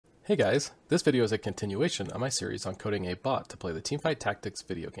Hey guys, this video is a continuation of my series on coding a bot to play the TeamFight Tactics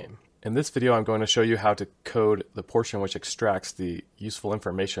video game. In this video, I'm going to show you how to code the portion which extracts the useful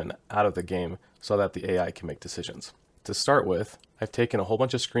information out of the game so that the AI can make decisions. To start with, I've taken a whole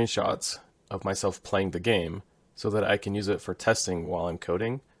bunch of screenshots of myself playing the game so that I can use it for testing while I'm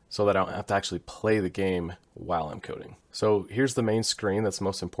coding, so that I don't have to actually play the game while I'm coding. So here's the main screen that's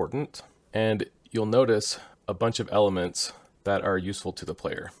most important, and you'll notice a bunch of elements that are useful to the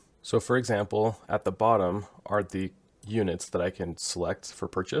player. So for example, at the bottom are the units that I can select for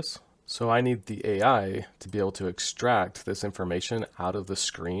purchase. So I need the AI to be able to extract this information out of the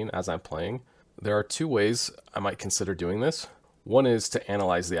screen as I'm playing. There are two ways I might consider doing this. One is to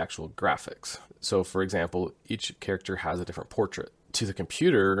analyze the actual graphics. So for example, each character has a different portrait. To the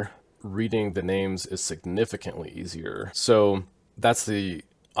computer, reading the names is significantly easier. So that's the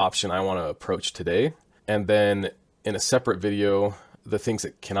option I want to approach today. And then in a separate video, the things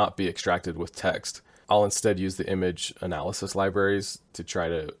that cannot be extracted with text, I'll instead use the image analysis libraries to try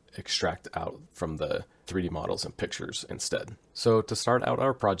to extract out from the 3D models and pictures instead. So to start out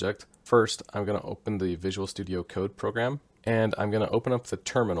our project, first I'm going to open the Visual Studio Code program, and I'm going to open up the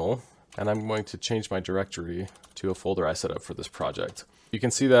terminal, and I'm going to change my directory to a folder I set up for this project. You can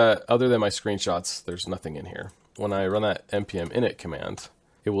see that other than my screenshots, there's nothing in here. When I run that npm init command,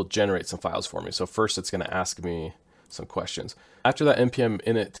 it will generate some files for me. So first it's going to ask me some questions. After that npm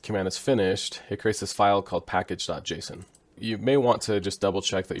init command is finished, it creates this file called package.json. You may want to just double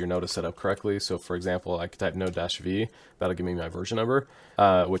check that your node is set up correctly. So for example, I could type node-v, that'll give me my version number,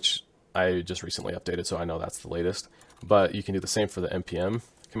 which I just recently updated, so I know that's the latest. But you can do the same for the npm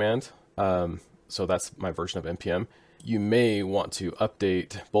command. So that's my version of npm. You may want to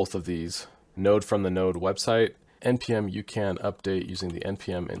update both of these. Node from the node website. npm you can update using the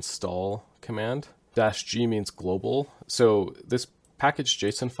npm install command. -g means global. So this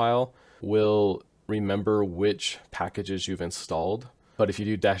package.json file will remember which packages you've installed. But if you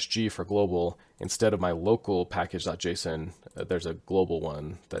do -g for global, instead of my local package.json, there's a global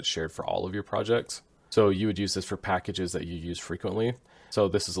one that's shared for all of your projects. So you would use this for packages that you use frequently. So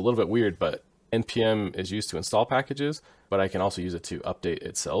this is a little bit weird, but npm is used to install packages, but I can also use it to update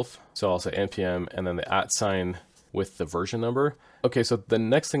itself. So I'll say npm and then the @ with the version number. Okay, so the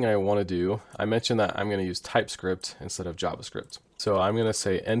next thing I want to do, I mentioned that I'm going to use TypeScript instead of JavaScript. So I'm going to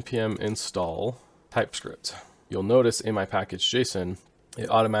say npm install TypeScript. You'll notice in my package.json, it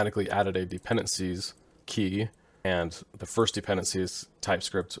automatically added a dependencies key, and the first dependency is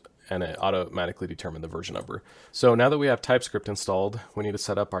TypeScript, and it automatically determined the version number. So now that we have TypeScript installed, we need to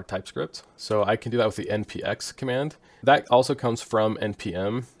set up our TypeScript. So I can do that with the npx command. That also comes from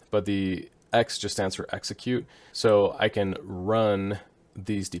npm, but the X just stands for execute. So I can run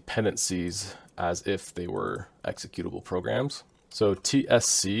these dependencies as if they were executable programs. So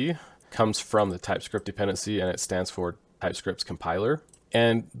TSC comes from the TypeScript dependency, and it stands for TypeScript's compiler.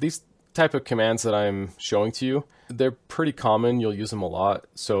 And these type of commands that I'm showing to you, they're pretty common. You'll use them a lot.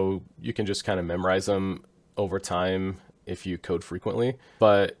 So you can just kind of memorize them over time if you code frequently.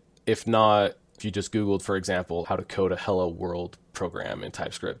 But if not, if you just Googled, for example, how to code a hello world program in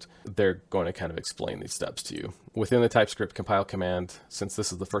TypeScript, they're going to kind of explain these steps to you. Within the TypeScript compile command, since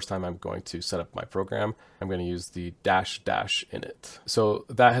this is the first time I'm going to set up my program, I'm going to use the --init. So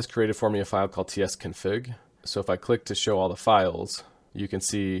that has created for me a file called tsconfig. So if I click to show all the files, you can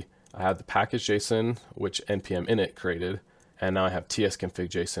see I have the package.json, which npm init created, and now I have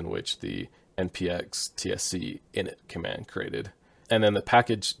tsconfig.json, which the npx tsc init command created. And then the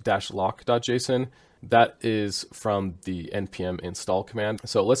package-lock.json, that is from the npm install command.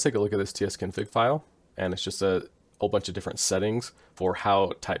 So let's take a look at this tsconfig file, and it's just a whole bunch of different settings for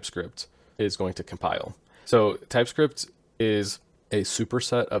how TypeScript is going to compile. So TypeScript is a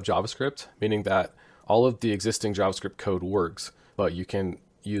superset of JavaScript, meaning that all of the existing JavaScript code works, but you can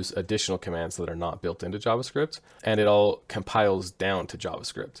use additional commands that are not built into JavaScript, and it all compiles down to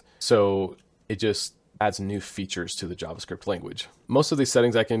JavaScript. So it just adds new features to the JavaScript language. Most of these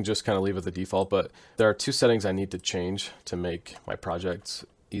settings I can just kind of leave at the default, but there are two settings I need to change to make my projects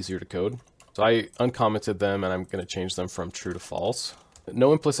easier to code. So I uncommented them, and I'm going to change them from true to false.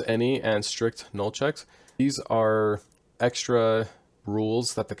 No implicit any and strict null checks. These are extra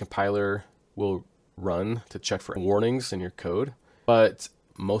rules that the compiler will run to check for warnings in your code, but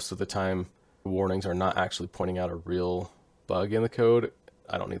most of the time warnings are not actually pointing out a real bug in the code.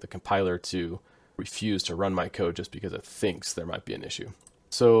 I don't need the compiler to refuse to run my code just because it thinks there might be an issue.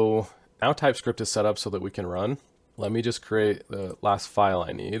 So now TypeScript is set up so that we can run. Let me just create the last file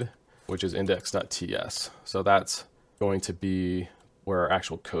I need, which is index.ts. So that's going to be where our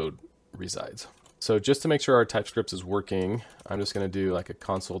actual code resides. So just to make sure our TypeScript is working, I'm just going to do like a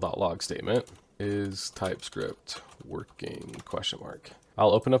console.log statement. Is TypeScript working? ?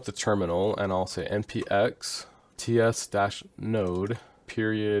 I'll open up the terminal and I'll say npx ts-node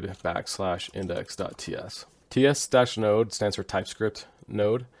 /index.ts. ts-node stands for TypeScript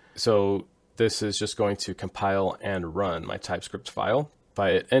node. So this is just going to compile and run my TypeScript file. If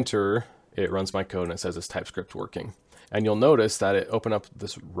I hit enter, it runs my code and it says it's TypeScript working. And you'll notice that it opened up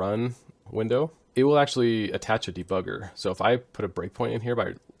this run window. It will actually attach a debugger. So if I put a breakpoint in here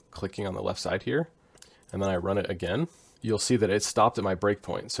by clicking on the left side here, and then I run it again, you'll see that it stopped at my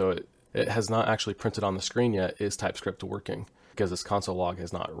breakpoint. So it has not actually printed on the screen yet, is TypeScript working, because this console log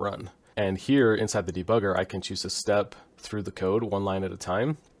has not run. And here inside the debugger, I can choose to step through the code one line at a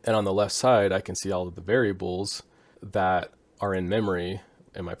time. And on the left side, I can see all of the variables that are in memory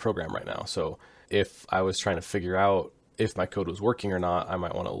in my program right now. So if I was trying to figure out if my code was working or not, I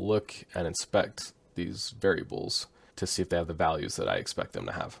might want to look and inspect these variables to see if they have the values that I expect them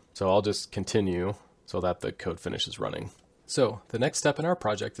to have. So I'll just continue so that the code finishes running. So the next step in our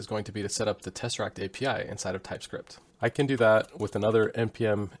project is going to be to set up the Tesseract API inside of TypeScript. I can do that with another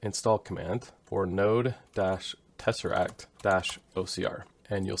npm install command for node-tesseract-ocr.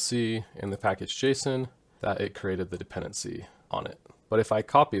 And you'll see in the package JSON that it created the dependency on it. But if I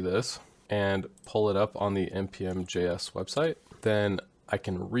copy this and pull it up on the npm.js website, then I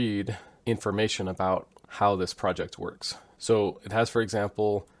can read information about how this project works. So it has, for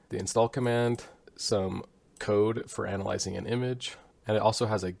example, the install command, some code for analyzing an image, and it also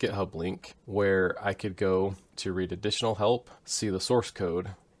has a GitHub link where I could go to read additional help, see the source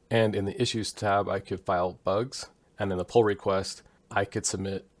code, and in the issues tab, I could file bugs, and in the pull request, I could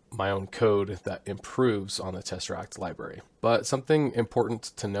submit my own code that improves on the Tesseract library. But something important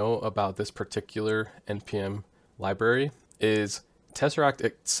to know about this particular NPM library is Tesseract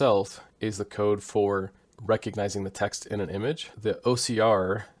itself is the code for recognizing the text in an image. The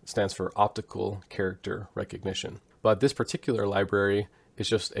OCR stands for optical character recognition. But this particular library is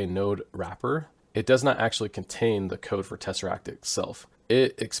just a node wrapper. It does not actually contain the code for Tesseract itself.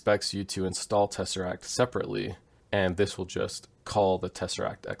 It expects you to install Tesseract separately, and this will just call the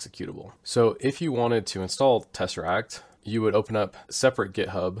Tesseract executable. So if you wanted to install Tesseract, you would open up separate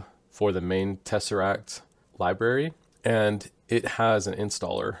GitHub for the main Tesseract library, and it has an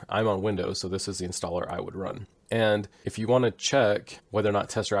installer. I'm on Windows, so this is the installer I would run. And if you want to check whether or not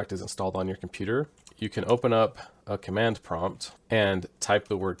Tesseract is installed on your computer, you can open up a command prompt and type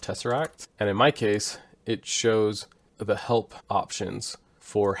the word Tesseract. And in my case, it shows the help options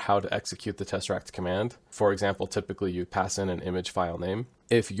for how to execute the Tesseract command. For example, typically you pass in an image file name.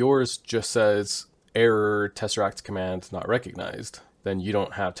 If yours just says error Tesseract command not recognized, then you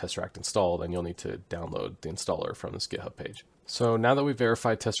don't have Tesseract installed and you'll need to download the installer from this GitHub page. So now that we've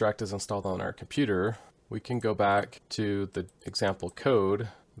verified Tesseract is installed on our computer, we can go back to the example code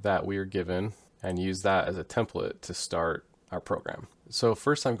that we are given and use that as a template to start our program. So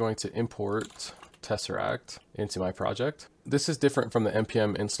first I'm going to import Tesseract into my project. This is different from the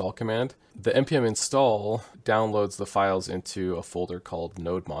npm install command. The npm install downloads the files into a folder called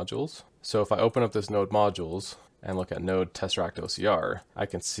node modules. So if I open up this node modules and look at node Tesseract OCR, I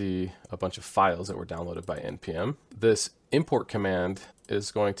can see a bunch of files that were downloaded by npm. This import command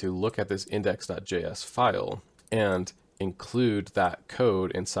is going to look at this index.js file and include that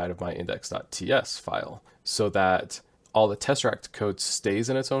code inside of my index.ts file so that all the Tesseract code stays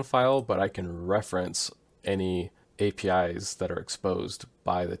in its own file, but I can reference any APIs that are exposed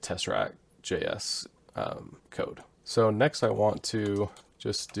by the Tesseract JS code. So next I want to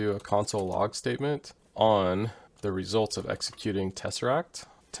just do a console log statement on the results of executing Tesseract.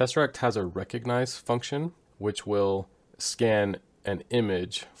 Tesseract has a recognize function, which will scan an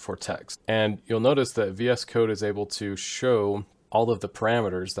image for text. And you'll notice that VS Code is able to show all of the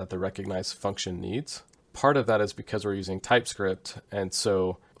parameters that the recognize function needs. Part of that is because we're using TypeScript, and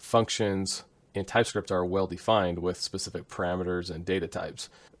so functions in TypeScript are well defined with specific parameters and data types.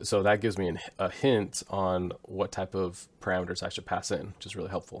 So that gives me a hint on what type of parameters I should pass in, which is really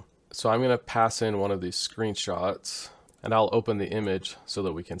helpful. So I'm going to pass in one of these screenshots, and I'll open the image so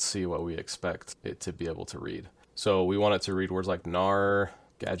that we can see what we expect it to be able to read. So we want it to read words like nar,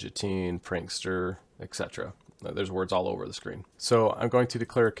 gadgeteen, prankster, etc. There's words all over the screen. So I'm going to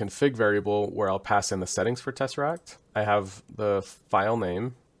declare a config variable where I'll pass in the settings for Tesseract. I have the file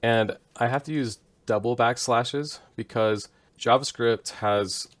name, and I have to use double backslashes because JavaScript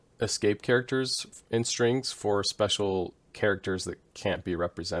has escape characters in strings for special characters that can't be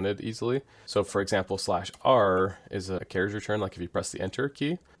represented easily. So for example, /r is a carriage return, like if you press the enter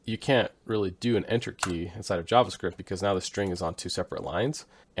key. You can't really do an enter key inside of JavaScript because now the string is on two separate lines,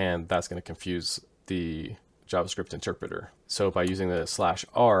 and that's going to confuse the JavaScript interpreter. So by using the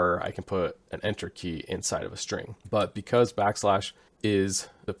 /r, I can put an enter key inside of a string. But because backslash is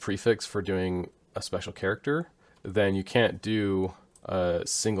the prefix for doing a special character, then you can't do a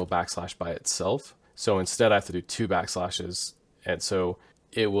single backslash by itself. So instead I have to do 2 backslashes. And so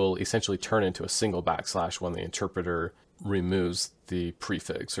it will essentially turn into a single backslash when the interpreter removes the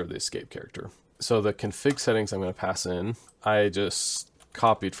prefix or the escape character. So the config settings I'm going to pass in, I just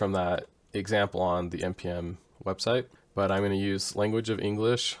copied from that example on the NPM website, but I'm going to use language of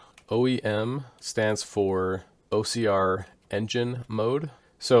English. OEM stands for OCR engine mode.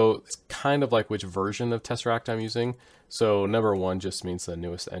 So it's kind of like which version of Tesseract I'm using. So number 1 just means the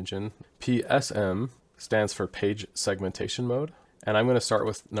newest engine. PSM stands for page segmentation mode. And I'm going to start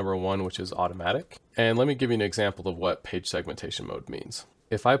with number 1, which is automatic. And let me give you an example of what page segmentation mode means.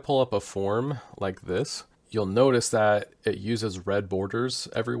 If I pull up a form like this, you'll notice that it uses red borders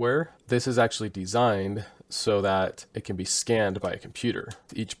everywhere. This is actually designed so that it can be scanned by a computer,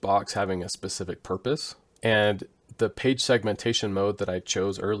 each box having a specific purpose. And the page segmentation mode that I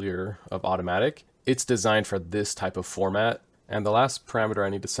chose earlier of automatic, it's designed for this type of format. And the last parameter I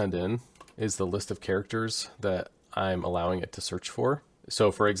need to send in is the list of characters that I'm allowing it to search for.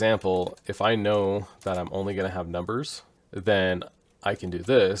 So for example, if I know that I'm only going to have numbers, then I can do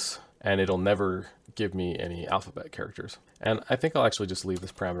this and it'll never give me any alphabet characters. And I think I'll actually just leave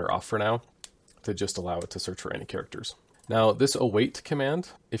this parameter off for now to just allow it to search for any characters. Now this await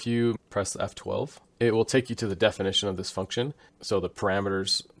command, if you press the F12, it will take you to the definition of this function. So the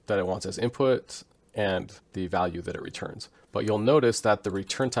parameters that it wants as input and the value that it returns. But you'll notice that the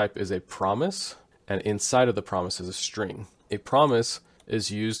return type is a promise, and inside of the promise is a string. A promise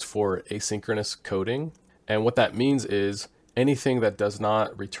is used for asynchronous coding. And what that means is anything that does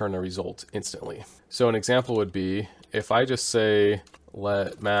not return a result instantly. So an example would be if I just say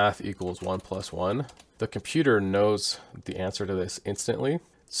let math equals 1 plus 1, the computer knows the answer to this instantly,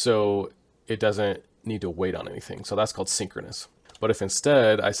 so it doesn't need to wait on anything. So that's called synchronous. But if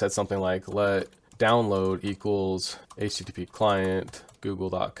instead I said something like let download equals HTTP client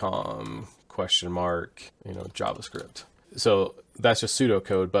google.com question mark, JavaScript. So that's just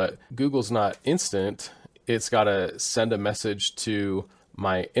pseudocode, but Google's not instant. It's got to send a message to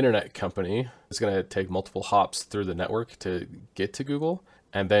my internet company. It's going to take multiple hops through the network to get to Google.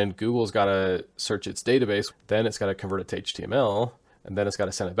 And then Google's got to search its database. Then it's got to convert it to HTML. And then it's got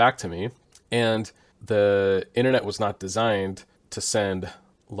to send it back to me. And the internet was not designed to send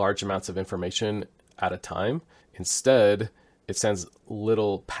large amounts of information at a time. Instead, it sends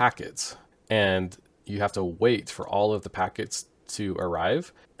little packets. And you have to wait for all of the packets to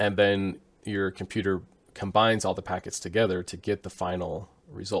arrive. And then your computer combines all the packets together to get the final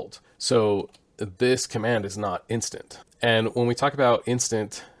result. So this command is not instant. And when we talk about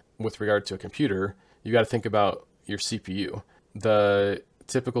instant with regard to a computer, you got to think about your CPU. The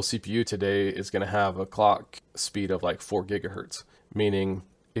typical CPU today is going to have a clock speed of like 4 gigahertz, meaning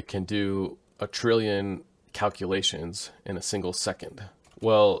it can do 1 trillion calculations in a single second.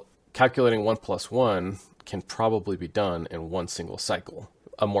 Well, calculating 1 plus 1 can probably be done in 1 single cycle.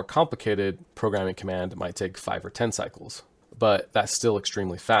 A more complicated programming command might take 5 or 10 cycles, but that's still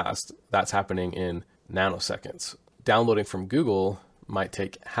extremely fast. That's happening in nanoseconds. Downloading from Google might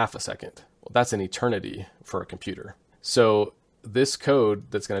take half a second. Well, that's an eternity for a computer. So this code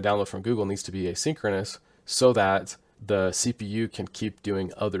that's going to download from Google needs to be asynchronous so that the CPU can keep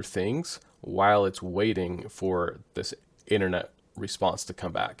doing other things while it's waiting for this internet response to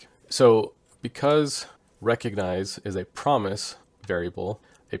come back. So because recognize is a promise variable,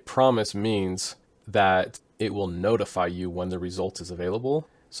 a promise means that it will notify you when the result is available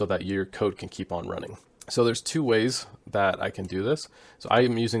so that your code can keep on running. So there's 2 ways that I can do this. So I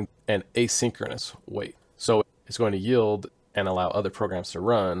am using an asynchronous wait. So it's going to yield and allow other programs to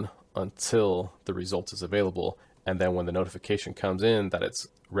run until the result is available. And then when the notification comes in that it's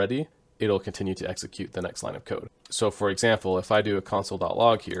ready, it'll continue to execute the next line of code. So for example, if I do a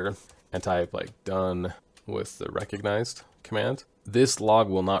console.log here and type like done with the recognized command, this log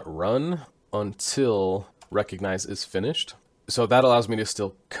will not run until recognize is finished. So that allows me to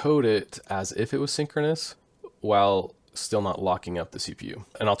still code it as if it was synchronous while still not locking up the CPU.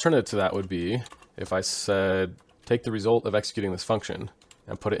 An alternative to that would be if I said, take the result of executing this function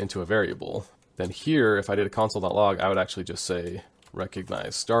and put it into a variable. Then here, if I did a console.log, I would actually just say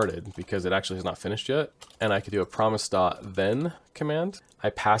recognize started because it actually is not finished yet. And I could do a promise.then command. I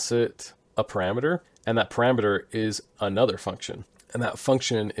pass it a parameter, and that parameter is another function. And that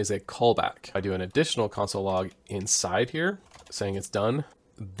function is a callback. I do an additional console log inside here saying it's done.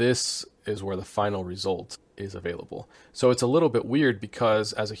 This is where the final result is available. So it's a little bit weird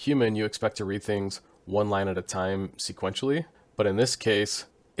because as a human, you expect to read things one line at a time sequentially. But in this case,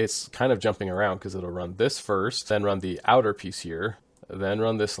 it's kind of jumping around because it'll run this first, then run the outer piece here, then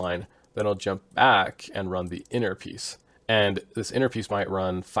run this line, then it'll jump back and run the inner piece. And this inner piece might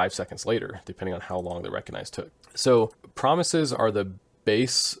run 5 seconds later, depending on how long the recognize took. So promises are the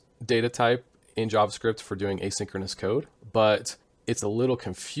base data type in JavaScript for doing asynchronous code, but it's a little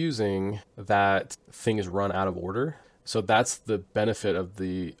confusing that things run out of order. So that's the benefit of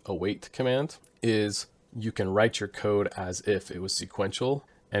the await command, is you can write your code as if it was sequential,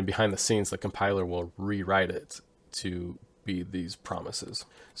 and behind the scenes, the compiler will rewrite it to be these promises.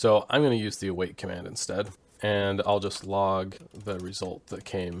 So I'm going to use the await command instead, and I'll just log the result that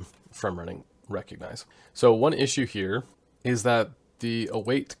came from running recognize. So one issue here is that the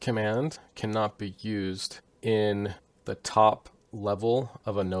await command cannot be used in the top level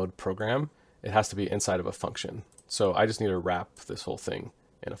of a node program. It has to be inside of a function. So I just need to wrap this whole thing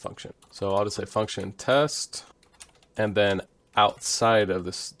in a function. So I'll just say function test, and then outside of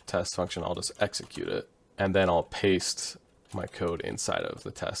this test function, I'll just execute it, and then I'll paste my code inside of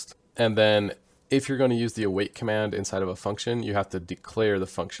the test. And then if you're going to use the await command inside of a function, you have to declare the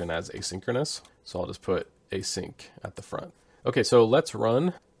function as asynchronous. So I'll just put async at the front. Okay, so let's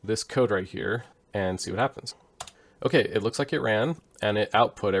run this code right here and see what happens. Okay, it looks like it ran and it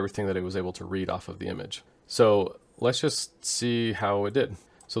output everything that it was able to read off of the image. So let's just see how it did.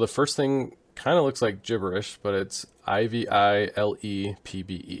 So the first thing kind of looks like gibberish, but it's IVILEPBE.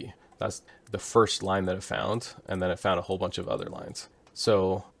 That's the first line that it found, and then it found a whole bunch of other lines.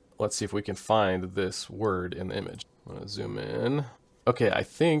 So let's see if we can find this word in the image. I'm gonna zoom in. Okay, I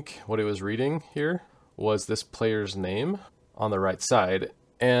think what it was reading here was this player's name on the right side,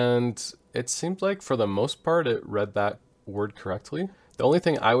 and it seems like for the most part it read that word correctly. The only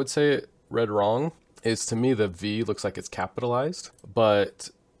thing I would say it read wrong is, to me, the V looks like it's capitalized,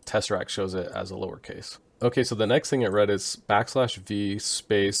 but Tesseract shows it as a lowercase. Okay, so the next thing it read is \V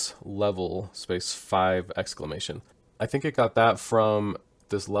space level space 5 exclamation. I think it got that from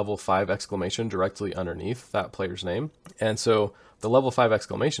this level 5 exclamation directly underneath that player's name. And so the level 5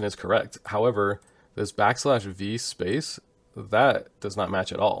 exclamation is correct. However, this \V space, that does not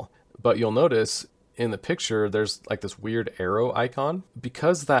match at all. But you'll notice in the picture, there's like this weird arrow icon.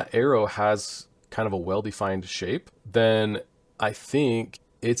 Because that arrow has kind of a well-defined shape, then I think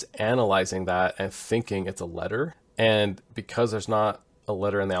it's analyzing that and thinking it's a letter. And because there's not a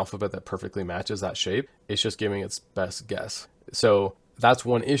letter in the alphabet that perfectly matches that shape, it's just giving its best guess. So that's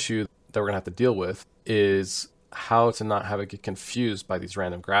one issue that we're gonna have to deal with, is how to not have it get confused by these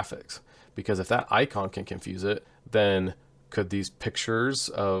random graphics. Because if that icon can confuse it, then could these pictures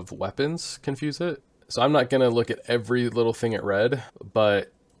of weapons confuse it? So I'm not gonna look at every little thing it read,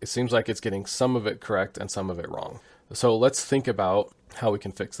 but it seems like it's getting some of it correct and some of it wrong. So let's think about how we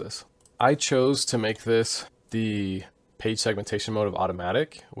can fix this. I chose to make this the page segmentation mode of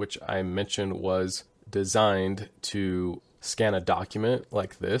automatic, which I mentioned was designed to scan a document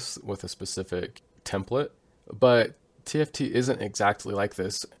like this with a specific template. But TFT isn't exactly like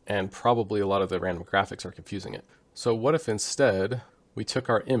this, and probably a lot of the random graphics are confusing it. So what if instead we took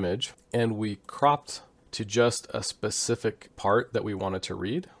our image and we cropped to just a specific part that we wanted to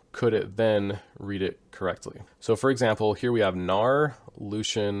read? Could it then read it correctly? So for example, here we have Gnar,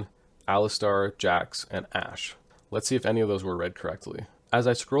 Lucian, Alistar, Jax, and Ashe. Let's see if any of those were read correctly. As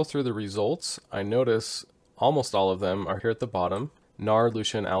I scroll through the results, I notice almost all of them are here at the bottom: Gnar,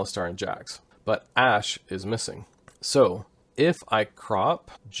 Lucian, Alistar, and Jax. But Ashe is missing. So if I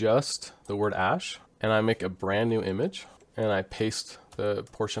crop just the word Ashe and I make a brand new image and I paste the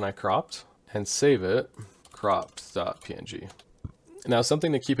portion I cropped and save it, cropped.png. Now,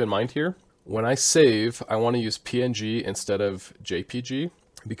 something to keep in mind here, when I save, I want to use PNG instead of JPG,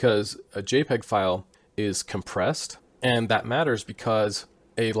 because a JPEG file is compressed, and that matters because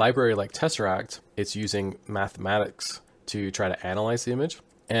a library like Tesseract, it's using mathematics to try to analyze the image,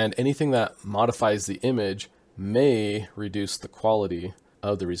 and anything that modifies the image may reduce the quality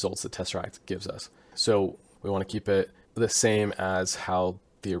of the results that Tesseract gives us. So we want to keep it the same as how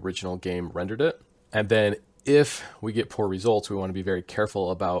the original game rendered it. And then if we get poor results, we want to be very careful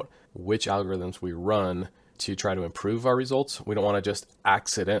about which algorithms we run to try to improve our results. We don't want to just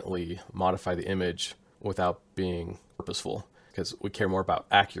accidentally modify the image without being purposeful, because we care more about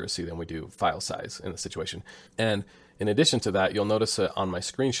accuracy than we do file size in the situation. And in addition to that, you'll notice that on my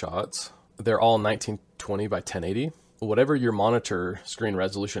screenshots, they're all 1920 by 1080. Whatever your monitor screen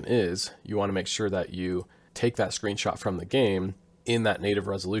resolution is, you want to make sure that you take that screenshot from the game in that native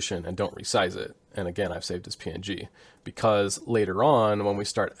resolution and don't resize it. And again, I've saved as PNG, because later on, when we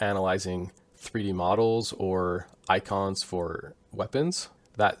start analyzing 3D models or icons for weapons,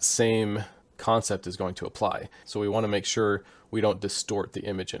 that same concept is going to apply. So we want to make sure we don't distort the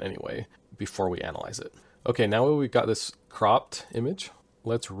image in any way before we analyze it. Okay, now we've got this cropped image,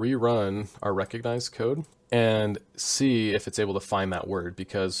 let's rerun our recognize code and see if it's able to find that word,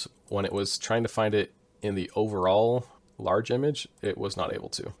 because when it was trying to find it in the overall large image, it was not able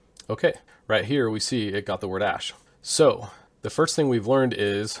to. Okay, right here we see it got the word ash. So the first thing we've learned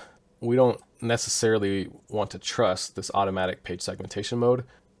is we don't necessarily want to trust this automatic page segmentation mode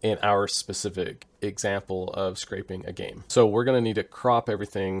in our specific example of scraping a game. So we're going to need to crop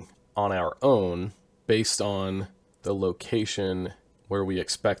everything on our own based on the location where we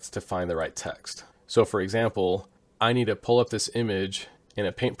expect to find the right text. So for example, I need to pull up this image in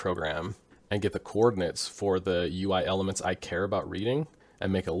a paint program and get the coordinates for the UI elements I care about reading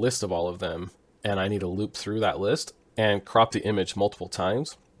and make a list of all of them. And I need to loop through that list and crop the image multiple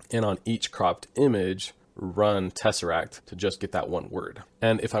times. And on each cropped image, run Tesseract to just get that one word.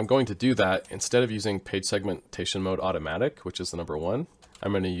 And if I'm going to do that, instead of using page segmentation mode automatic, which is the number 1,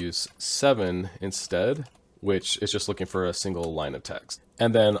 I'm going to use 7 instead, which is just looking for a single line of text.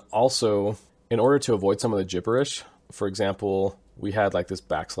 And then also, in order to avoid some of the gibberish, for example, we had like this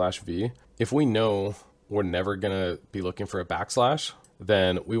 \v. If we know we're never going to be looking for a backslash,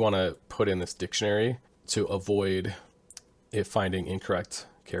 then we want to put in this dictionary to avoid it finding incorrect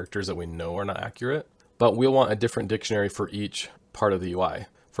characters that we know are not accurate. But we'll want a different dictionary for each part of the UI.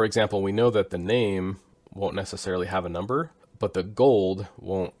 For example, we know that the name won't necessarily have a number, but the gold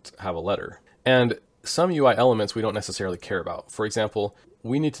won't have a letter. And some UI elements we don't necessarily care about. For example,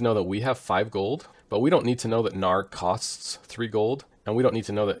 we need to know that we have 5 gold, but we don't need to know that nar costs 3 gold, and we don't need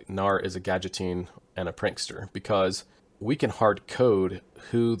to know that nar is a gadgeteen and a prankster, because we can hard code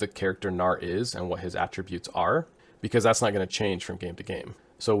who the character nar is and what his attributes are, because that's not going to change from game to game.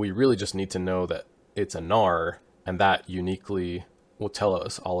 So we really just need to know that it's a nar, and that uniquely will tell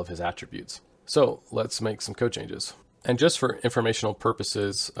us all of his attributes. So let's make some code changes. And just for informational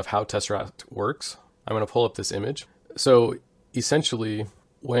purposes of how Tesseract works, I'm going to pull up this image. So essentially,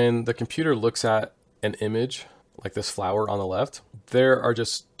 when the computer looks at an image like this flower on the left, there are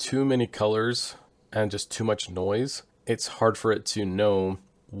just too many colors and just too much noise. It's hard for it to know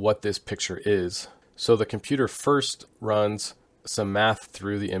what this picture is. So the computer first runs some math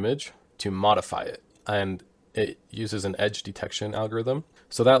through the image to modify it, and it uses an edge detection algorithm.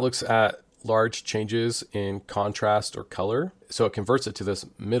 So that looks at large changes in contrast or color. So it converts it to this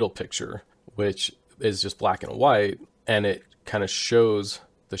middle picture, which is just black and white, and it kind of shows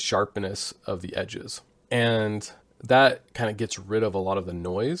the sharpness of the edges. And that kind of gets rid of a lot of the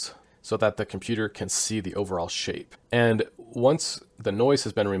noise so that the computer can see the overall shape. And once the noise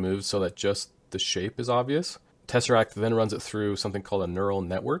has been removed so that just the shape is obvious, Tesseract then runs it through something called a neural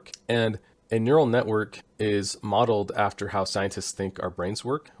network. And a neural network is modeled after how scientists think our brains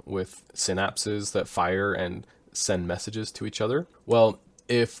work, with synapses that fire and send messages to each other. Well,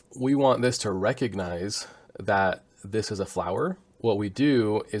 if we want this to recognize that this is a flower, what we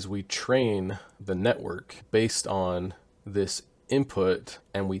do is we train the network based on this input,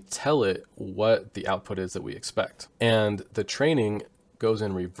 and we tell it what the output is that we expect. And the training goes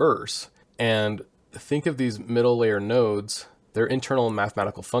in reverse. And think of these middle layer nodes, their internal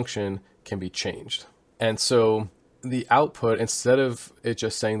mathematical function can be changed. And so the output, instead of it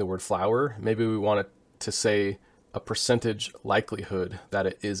just saying the word flower, maybe we want it to say a percentage likelihood that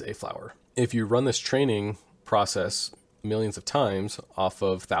it is a flower. If you run this training process millions of times off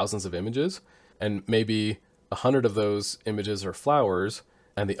of thousands of images, and maybe 100 of those images are flowers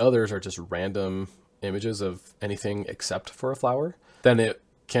and the others are just random images of anything except for a flower, then it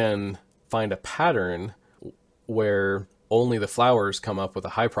can find a pattern where only the flowers come up with a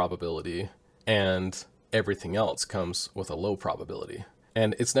high probability and everything else comes with a low probability.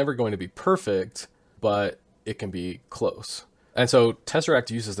 And it's never going to be perfect, but it can be close. And so Tesseract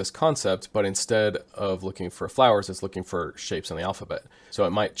uses this concept, but instead of looking for flowers, it's looking for shapes in the alphabet. So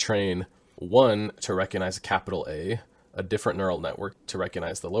it might train one to recognize a capital A, a different neural network to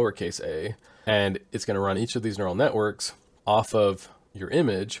recognize the lowercase a, and it's going to run each of these neural networks off of your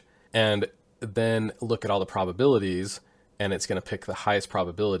image and then look at all the probabilities, and it's going to pick the highest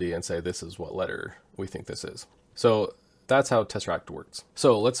probability and say, this is what letter we think this is. So that's how Tesseract works.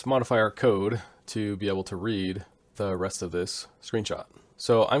 So let's modify our code to be able to read the rest of this screenshot.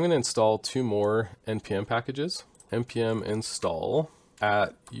 So I'm going to install 2 more npm packages. npm install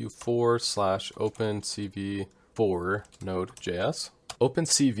at u4/opencv4 node.js.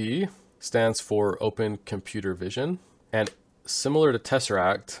 OpenCV stands for Open Computer Vision, and similar to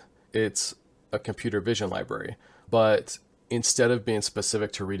Tesseract, it's a computer vision library, but instead of being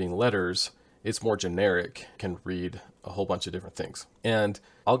specific to reading letters, it's more generic, can read a whole bunch of different things. And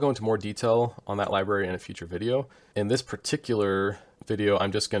I'll go into more detail on that library in a future video. In this particular video,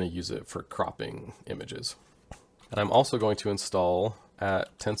 I'm just going to use it for cropping images. And I'm also going to install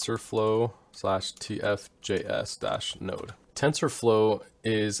at TensorFlow/tfjs-node. TensorFlow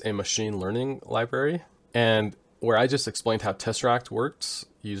is a machine learning library, and where I just explained how Tesseract works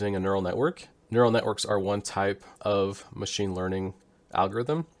using a neural network. Neural networks are one type of machine learning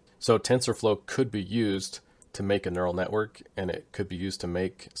algorithm. So TensorFlow could be used to make a neural network, and it could be used to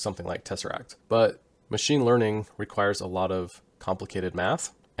make something like Tesseract. But machine learning requires a lot of complicated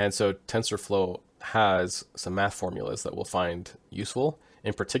math. And so TensorFlow has some math formulas that we'll find useful.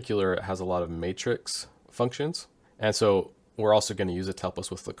 In particular, it has a lot of matrix functions. And so we're also going to use it to help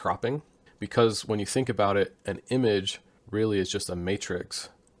us with the cropping. Because when you think about it, an image really is just a matrix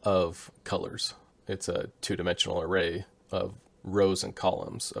of colors. It's a two-dimensional array of rows and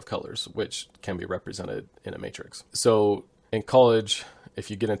columns of colors, which can be represented in a matrix. So in college,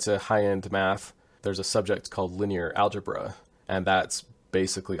 if you get into high-end math, there's a subject called linear algebra, and that's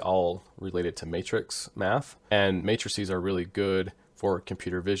basically all related to matrix math. And matrices are really good for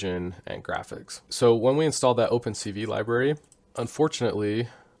computer vision and graphics. So when we install that OpenCV library, unfortunately,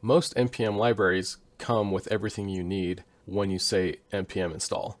 most NPM libraries come with everything you need when you say npm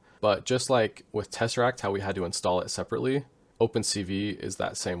install. But just like with Tesseract, how we had to install it separately, OpenCV is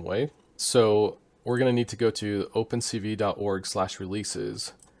that same way. So we're going to need to go to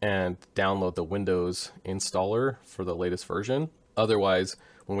opencv.org/releases and download the Windows installer for the latest version. Otherwise,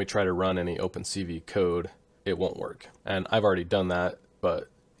 when we try to run any OpenCV code, it won't work. And I've already done that, but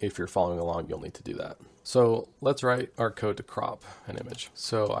if you're following along, you'll need to do that. So let's write our code to crop an image.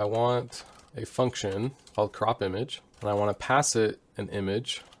 So I want a function called crop image, and I want to pass it an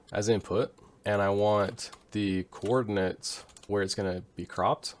image as input, and I want the coordinates where it's going to be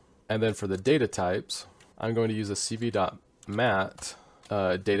cropped. And then for the data types, I'm going to use a cv.mat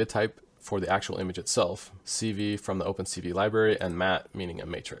data type for the actual image itself, cv from the OpenCV library, and mat meaning a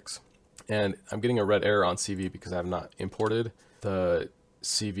matrix. And I'm getting a red error on cv because I have not imported the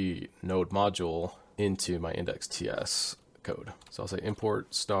cv node module into my index.ts code. So I'll say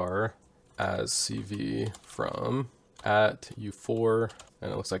import star as cv from at u4,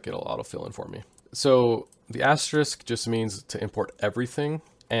 and it looks like it'll autofill in for me. So the asterisk just means to import everything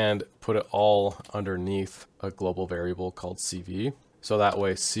and put it all underneath a global variable called cv. So that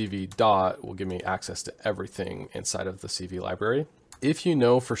way cv dot will give me access to everything inside of the cv library. If you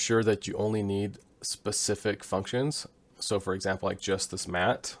know for sure that you only need specific functions, so for example, like just this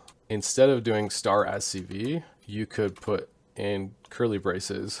mat, instead of doing star as cv, you could put in curly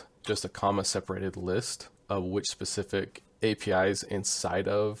braces just a comma separated list of which specific APIs inside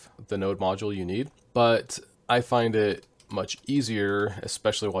of the node module you need. But I find it much easier,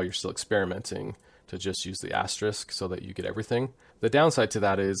 especially while you're still experimenting, to just use the asterisk so that you get everything. The downside to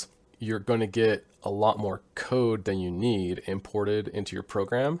that is you're going to get a lot more code than you need imported into your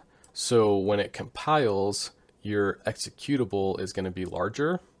program. So when it compiles, your executable is going to be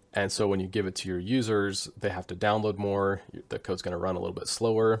larger. And so when you give it to your users, they have to download more. The code's going to run a little bit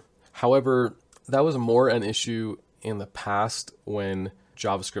slower. However, that was more an issue in the past when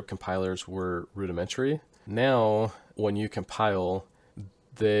JavaScript compilers were rudimentary. Now, when you compile,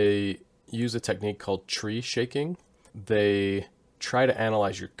 they use a technique called tree shaking. They try to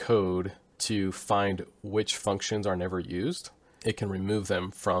analyze your code to find which functions are never used. It can remove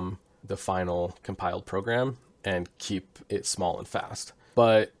them from the final compiled program and keep it small and fast.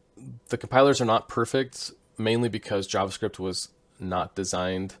 But the compilers are not perfect, mainly because JavaScript was not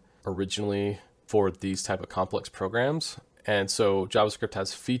designed originally for these type of complex programs. And so JavaScript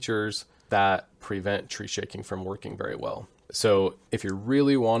has features that prevent tree shaking from working very well. So if you're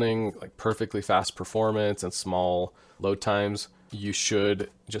really wanting like perfectly fast performance and small load times, you should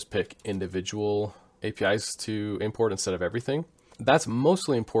just pick individual APIs to import instead of everything. That's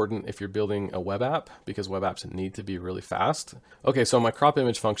mostly important if you're building a web app, because web apps need to be really fast. Okay, so my crop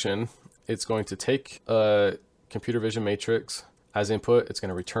image function, it's going to take a computer vision matrix as input. It's going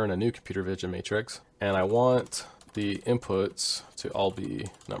to return a new computer vision matrix, and I want the inputs to all be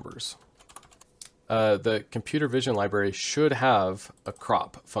numbers. The computer vision library should have a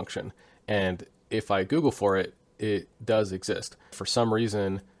crop function, and if I Google for it, it does exist. For some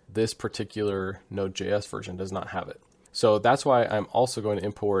reason, this particular Node.js version does not have it. So that's why I'm also going to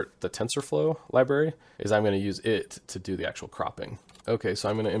import the TensorFlow library, is I'm going to use it to do the actual cropping. Okay, so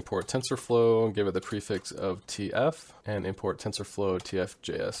I'm going to import TensorFlow, give it the prefix of TF, and import TensorFlow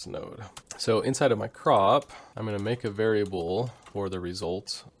TFJS node. So inside of my crop, I'm going to make a variable for the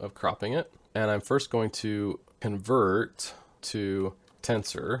result of cropping it. And I'm first going to convert to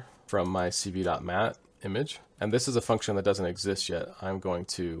tensor from my cv.mat image. And this is a function that doesn't exist yet. I'm going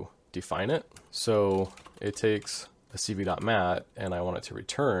to define it. So it takes a cv.mat and I want it to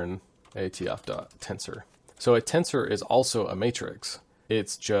return a tf.tensor. So a tensor is also a matrix.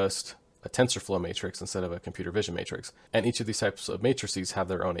 It's just a TensorFlow matrix instead of a computer vision matrix. And each of these types of matrices have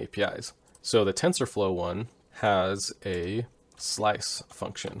their own APIs. So the TensorFlow one has a slice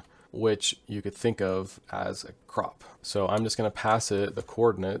function, which you could think of as a crop. So I'm just going to pass it the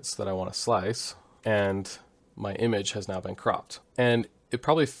coordinates that I want to slice, and my image has now been cropped. And it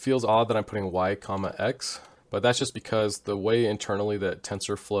probably feels odd that I'm putting y comma x, but that's just because the way internally that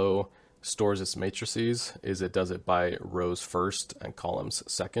TensorFlow stores its matrices is it does it by rows first and columns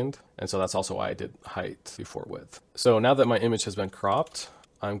second. And so that's also why I did height before width. So now that my image has been cropped,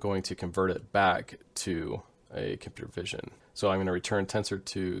 I'm going to convert it back to a computer vision. So I'm going to return tensor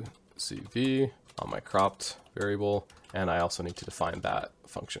to CV on my cropped variable, and I also need to define that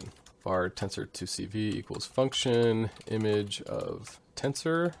function. Var tensor to CV equals function image of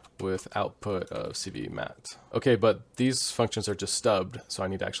tensor with output of CV mat. Okay, but these functions are just stubbed, so I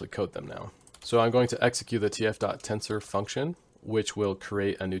need to actually code them now. So I'm going to execute the tf.tensor function, which will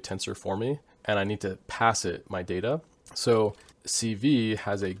create a new tensor for me, and I need to pass it my data. So CV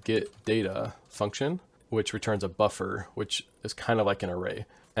has a get data function, which returns a buffer, which is kind of like an array.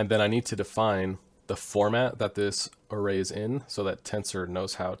 And then I need to define the format that this array is in so that tensor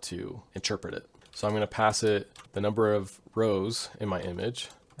knows how to interpret it. So I'm going to pass it the number of rows in my image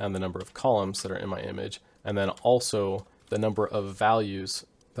and the number of columns that are in my image, and then also the number of values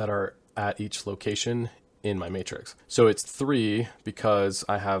that are at each location in my matrix. So it's 3 because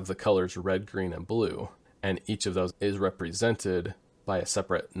I have the colors red, green, and blue, and each of those is represented by a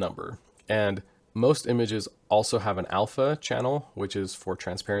separate number. And most images also have an alpha channel, which is for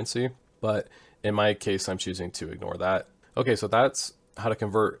transparency, but in my case, I'm choosing to ignore that. Okay, so that's how to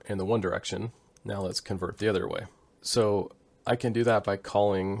convert in the one direction. Now let's convert the other way. So I can do that by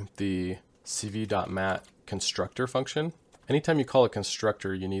calling the cv.mat constructor function. Anytime you call a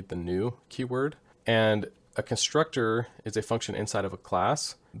constructor, you need the new keyword. And a constructor is a function inside of a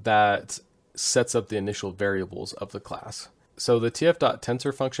class that sets up the initial variables of the class. So the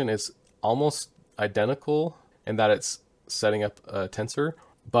tf.tensor function is almost identical in that it's setting up a tensor,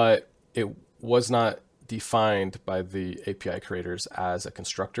 but it was not defined by the API creators as a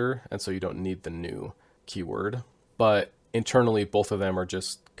constructor, and so you don't need the new keyword. But internally, both of them are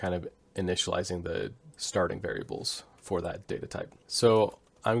just kind of initializing the starting variables for that data type. So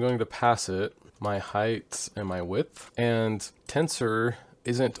I'm going to pass it my height and my width, and tensor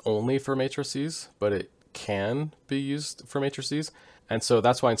isn't only for matrices, but it can be used for matrices. And so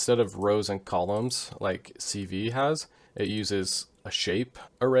that's why instead of rows and columns like CV has, it uses a shape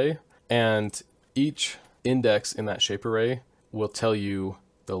array. And each index in that shape array will tell you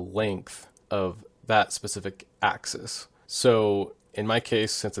the length of that specific axis. So in my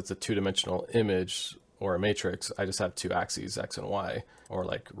case, since it's a two-dimensional image or a matrix, I just have two axes, X and Y, or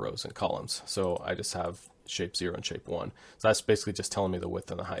like rows and columns. So I just have shape 0 and shape 1. So that's basically just telling me the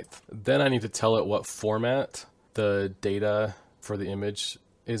width and the height. Then I need to tell it what format the data for the image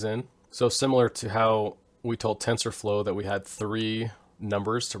is in. So similar to how we told TensorFlow that we had 3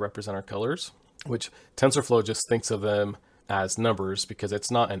 numbers to represent our colors, which TensorFlow just thinks of them as numbers because it's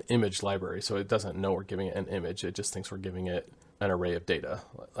not an image library. So it doesn't know we're giving it an image. It just thinks we're giving it an array of data,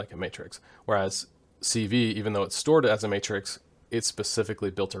 like a matrix. Whereas CV, even though it's stored as a matrix, it's specifically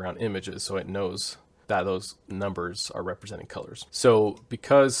built around images. So it knows that those numbers are representing colors. So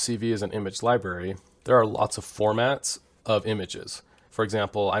because CV is an image library, there are lots of formats of images. For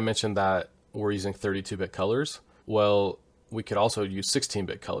example, I mentioned that we're using 32-bit colors. Well, we could also use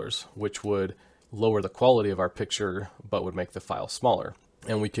 16-bit colors, which would lower the quality of our picture, but would make the file smaller.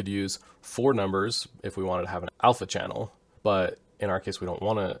 And we could use 4 numbers if we wanted to have an alpha channel, but in our case, we don't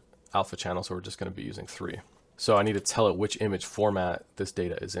want an alpha channel, so we're just going to be using 3. So I need to tell it which image format this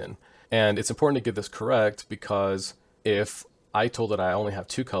data is in. And it's important to get this correct because if I told it I only have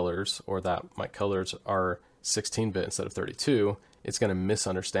 2 colors, or that my colors are 16-bit instead of 32, it's going to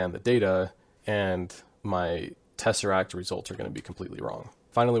misunderstand the data, and my Tesseract results are going to be completely wrong.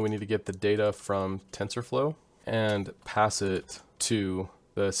 Finally, we need to get the data from TensorFlow and pass it to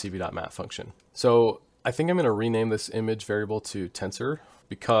the cv.mat function. So I think I'm going to rename this image variable to tensor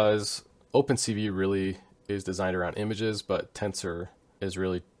because OpenCV really is designed around images, but tensor is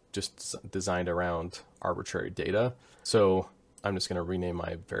really just designed around arbitrary data. So I'm just going to rename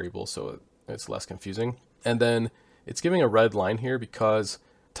my variable so it's less confusing. And then it's giving a red line here because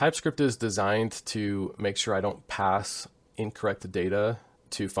TypeScript is designed to make sure I don't pass incorrect data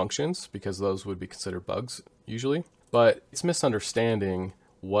to functions because those would be considered bugs usually. But it's misunderstanding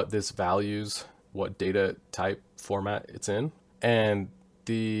what this values, what data type format it's in. And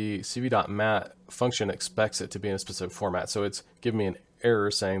the cv.mat function expects it to be in a specific format. So it's giving me an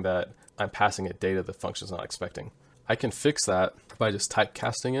error saying that I'm passing it data the function's not expecting. I can fix that by just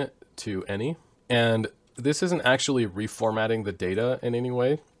typecasting it to any. And this isn't actually reformatting the data in any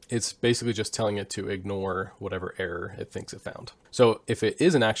way. It's basically just telling it to ignore whatever error it thinks it found. So if it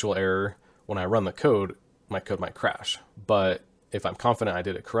is an actual error, when I run the code, my code might crash. But if I'm confident I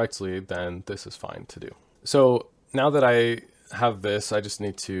did it correctly, then this is fine to do. So now that I have this, I just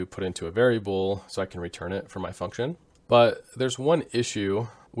need to put into a variable so I can return it for my function. But there's one issue,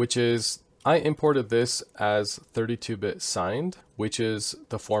 which is I imported this as 32-bit signed, which is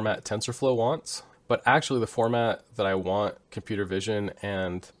the format TensorFlow wants. But actually the format that I want computer vision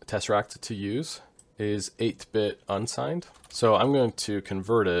and Tesseract to use is 8-bit unsigned. So I'm going to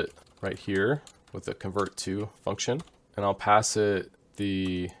convert it right here with the convert to function, and I'll pass it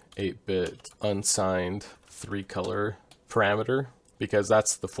the 8-bit unsigned 3-color parameter because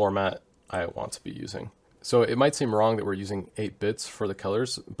that's the format I want to be using. So it might seem wrong that we're using 8 bits for the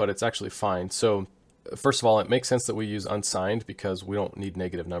colors, but it's actually fine. So first of all, it makes sense that we use unsigned because we don't need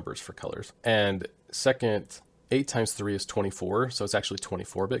negative numbers for colors. And second, 8 times 3 is 24, so it's actually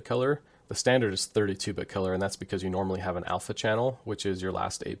 24-bit color. The standard is 32-bit color, and that's because you normally have an alpha channel, which is your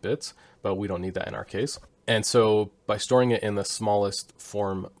last 8 bits, but we don't need that in our case. And so by storing it in the smallest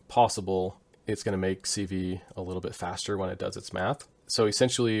form possible, it's going to make CV a little bit faster when it does its math. So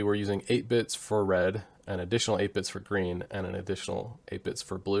essentially, we're using 8 bits for red, an additional 8 bits for green, and an additional 8 bits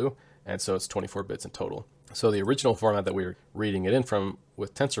for blue. And so it's 24 bits in total. So the original format that we were reading it in from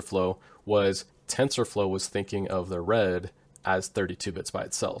with TensorFlow was TensorFlow was thinking of the red as 32 bits by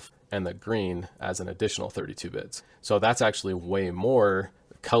itself and the green as an additional 32 bits. So that's actually way more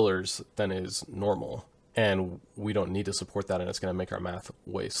colors than is normal. And we don't need to support that, and it's going to make our math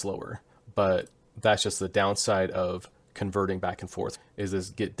way slower. But that's just the downside of converting back and forth, is this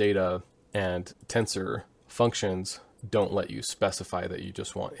get data and tensor functions don't let you specify that you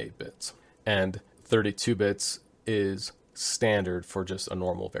just want 8 bits. And 32 bits is standard for just a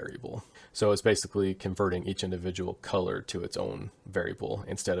normal variable. So it's basically converting each individual color to its own variable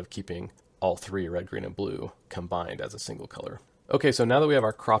instead of keeping all 3, red, green, and blue, combined as a single color. Okay, so now that we have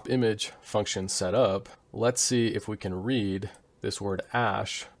our crop image function set up, let's see if we can read this word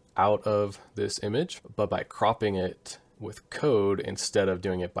ash out of this image, but by cropping it with code instead of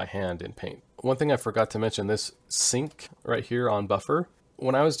doing it by hand in Paint. One thing I forgot to mention, this sync right here on buffer.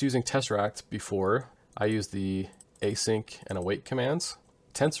 When I was using Tesseract before, I used the async and await commands.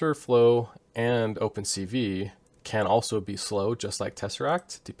 TensorFlow and OpenCV can also be slow, just like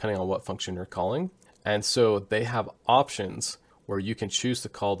Tesseract, depending on what function you're calling. And so they have options where you can choose to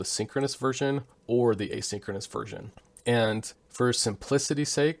call the synchronous version or the asynchronous version. And for simplicity's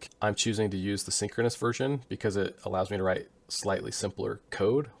sake, I'm choosing to use the synchronous version because it allows me to write slightly simpler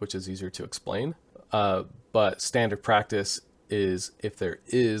code, which is easier to explain. But standard practice is if there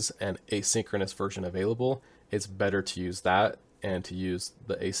is an asynchronous version available, it's better to use that and to use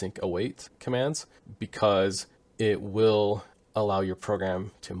the async await commands because it will allow your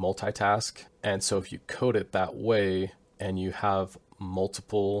program to multitask. And so if you code it that way and you have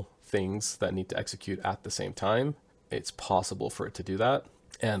multiple things that need to execute at the same time, it's possible for it to do that.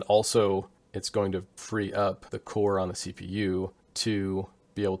 And also it's going to free up the core on the CPU to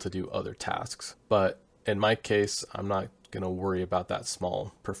be able to do other tasks. But in my case, I'm not going to worry about that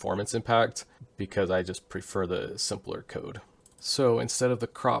small performance impact because I just prefer the simpler code. So instead of the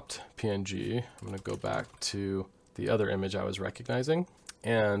cropped PNG, I'm going to go back to the other image I was recognizing.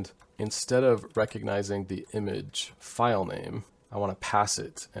 And instead of recognizing the image file name, I want to pass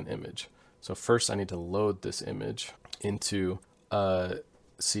it an image. So first I need to load this image into a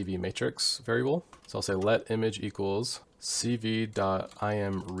CV matrix variable. So I'll say let image equals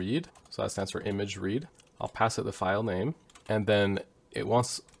cv.imRead. So that stands for image read. I'll pass it the file name, and then it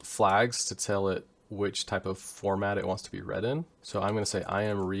wants flags to tell it which type of format it wants to be read in. So I'm going to say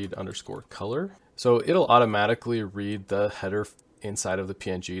imRead_color. So it'll automatically read the header inside of the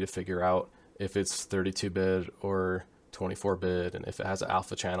PNG to figure out if it's 32-bit or 24-bit, and if it has an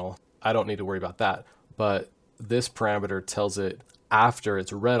alpha channel. I don't need to worry about that. But this parameter tells it after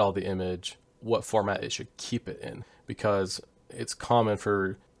it's read all the image what format it should keep it in, because it's common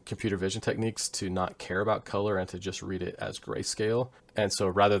for computer vision techniques to not care about color and to just read it as grayscale. And so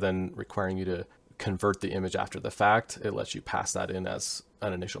rather than requiring you to convert the image after the fact, it lets you pass that in as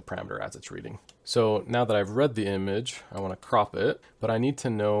an initial parameter as it's reading. So now that I've read the image, I want to crop it, but I need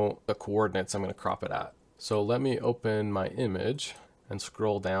to know the coordinates I'm going to crop it at. So let me open my image and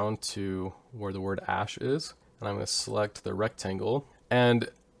scroll down to where the word ash is. And I'm going to select the rectangle. And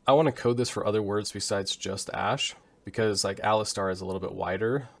I want to code this for other words besides just Ash, because like Alistar is a little bit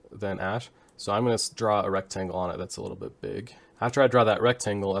wider than Ash. So I'm going to draw a rectangle on it that's a little bit big. After I draw that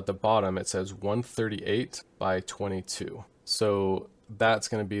rectangle, at the bottom it says 138 by 22. So that's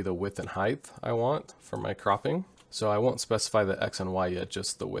going to be the width and height I want for my cropping. So I won't specify the X and Y yet,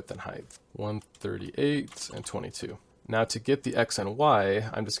 just the width and height. 138 and 22. Now to get the X and Y,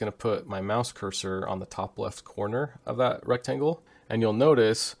 I'm just going to put my mouse cursor on the top left corner of that rectangle. And you'll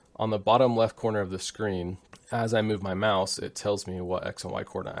notice on the bottom left corner of the screen, as I move my mouse, it tells me what X and Y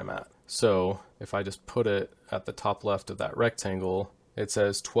coordinate I'm at. So if I just put it at the top left of that rectangle, it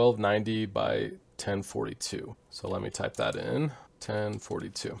says 1290 by 1042. So let me type that in,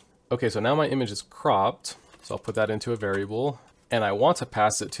 1042. Okay, so now my image is cropped. So I'll put that into a variable, and I want to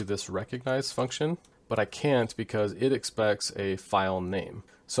pass it to this recognize function, but I can't because it expects a file name.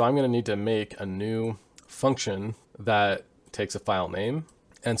 So I'm going to need to make a new function that takes a file name.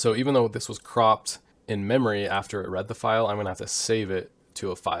 And so even though this was cropped in memory after it read the file, I'm going to have to save it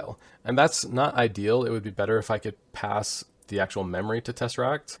to a file. And that's not ideal. It would be better if I could pass the actual memory to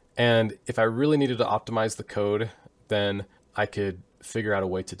Tesseract. And if I really needed to optimize the code, then I could figure out a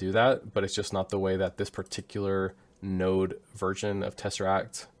way to do that, but it's just not the way that this particular node version of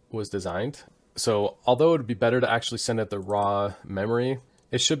Tesseract was designed. So although it would be better to actually send it the raw memory,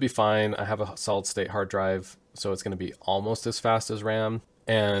 it should be fine. I have a solid state hard drive, so it's going to be almost as fast as RAM.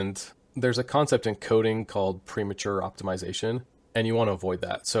 And there's a concept in coding called premature optimization, and you want to avoid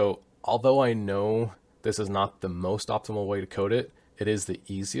that. So although I know this is not the most optimal way to code it, it is the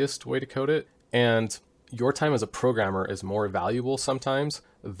easiest way to code it. And your time as a programmer is more valuable sometimes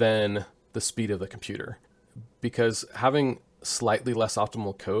than the speed of the computer, because having slightly less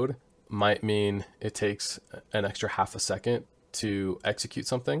optimal code might mean it takes an extra half a second to execute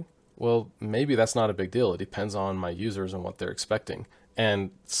something. Well, maybe that's not a big deal. It depends on my users and what they're expecting.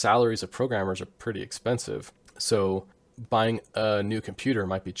 And salaries of programmers are pretty expensive. So buying a new computer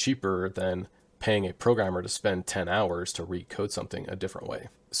might be cheaper than paying a programmer to spend 10 hours to recode something a different way.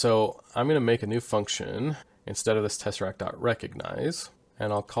 So I'm going to make a new function instead of this tesseract.recognize,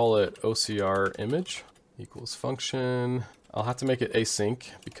 and I'll call it OCR image equals function. I'll have to make it async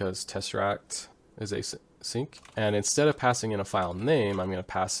because Tesseract is async. And instead of passing in a file name, I'm going to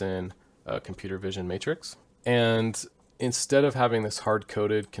pass in a computer vision matrix. And instead of having this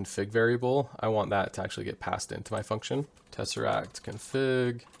hard-coded config variable, I want that to actually get passed into my function. Tesseract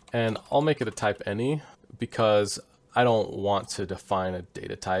config, and I'll make it a type any because I don't want to define a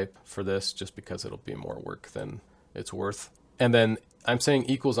data type for this just because it'll be more work than it's worth. And then I'm saying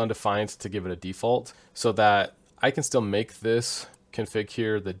equals undefined to give it a default so that I can still make this config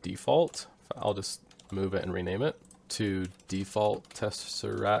here the default. I'll just move it and rename it to default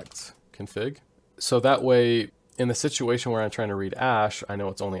Tesseract config. So that way, in the situation where I'm trying to read Ash, I know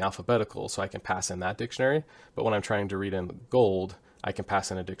it's only alphabetical, so I can pass in that dictionary. But when I'm trying to read in gold, I can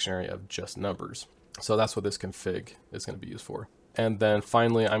pass in a dictionary of just numbers. So that's what this config is going to be used for. And then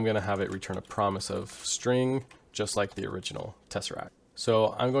finally, I'm going to have it return a promise of string, just like the original Tesseract.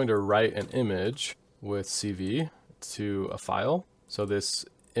 So I'm going to write an image with CV to a file. So this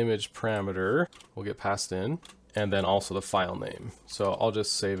image parameter will get passed in, and then also the file name. So I'll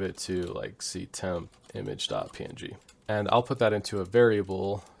just save it to like ctemp image.png. And I'll put that into a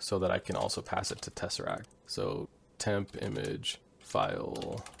variable so that I can also pass it to Tesseract. So temp image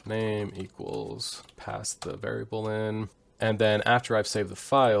file name equals pass the variable in. And then after I've saved the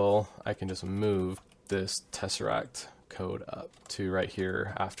file, I can just move this Tesseract code up to right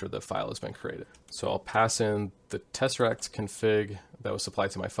here after the file has been created. So I'll pass in the Tesseract config that was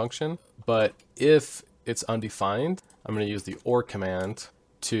supplied to my function. But if it's undefined, I'm going to use the or command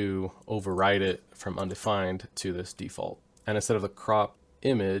to override it from undefined to this default. And instead of the crop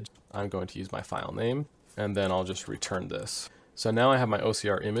image, I'm going to use my file name, and then I'll just return this. So now I have my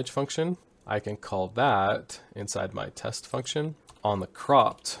OCR image function. I can call that inside my test function on the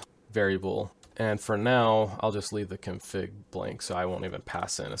cropped variable. And for now, I'll just leave the config blank, so I won't even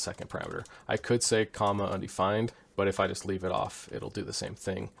pass in a second parameter. I could say comma undefined, but if I just leave it off, it'll do the same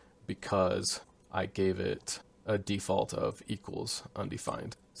thing because I gave it a default of equals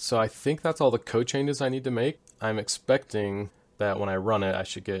undefined. So I think that's all the code changes I need to make. I'm expecting that when I run it, I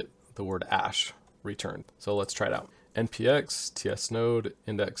should get the word ash returned. So let's try it out. npx tsnode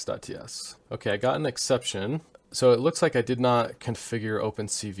index.ts. Okay, I got an exception. So it looks like I did not configure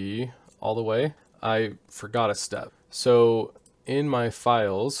OpenCV all the way. I forgot a step. So in my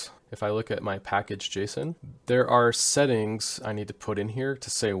files, if I look at my package.json, there are settings I need to put in here to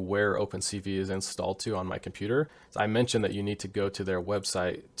say where OpenCV is installed to on my computer. I mentioned that you need to go to their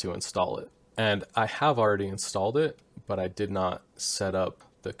website to install it. And I have already installed it, but I did not set up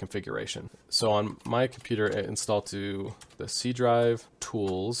the configuration. So on my computer, it installed to the C drive,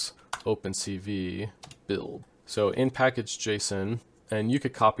 tools, OpenCV, build. So in package.json, and you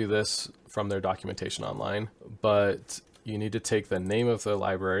could copy this from their documentation online, but you need to take the name of the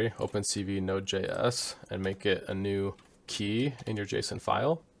library, OpenCV Node.js, and make it a new key in your JSON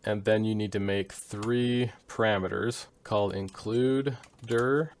file. And then you need to make 3 parameters called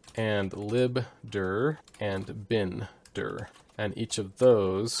include_dir and lib_dir and bin_dir. And each of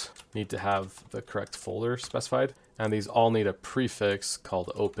those need to have the correct folder specified. And these all need a prefix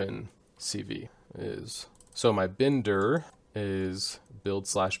called OpenCV. So my bin_dir is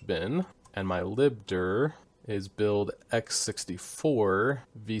build/bin, and my lib_dir is build x64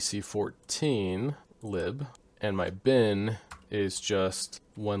 vc14 lib, and my bin is just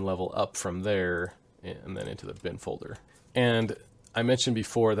one level up from there and then into the bin folder. And I mentioned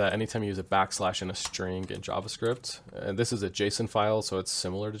before that anytime you use a backslash in a string in JavaScript, and this is a JSON file, so it's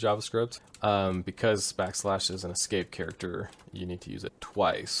similar to JavaScript, because backslash is an escape character, you need to use it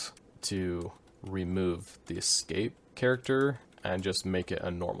twice to remove the escape character and just make it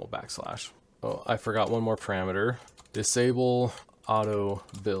a normal backslash. Oh, I forgot one more parameter. Disable auto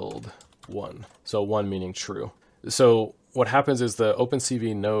build 1. So 1 meaning true. So what happens is the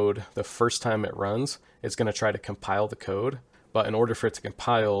OpenCV node, the first time it runs, it's going to try to compile the code. But in order for it to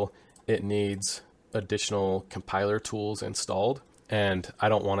compile, it needs additional compiler tools installed. And I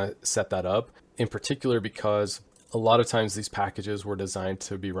don't want to set that up, in particular because a lot of times these packages were designed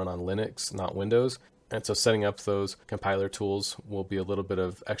to be run on Linux, not Windows. And so setting up those compiler tools will be a little bit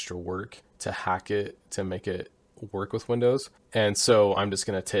of extra work to hack it, to make it work with Windows. And so I'm just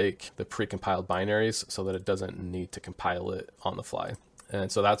going to take the pre-compiled binaries so that it doesn't need to compile it on the fly. And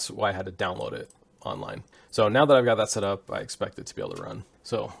so that's why I had to download it online. So now that I've got that set up, I expect it to be able to run.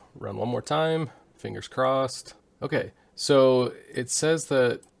 So run one more time, fingers crossed. Okay, so it says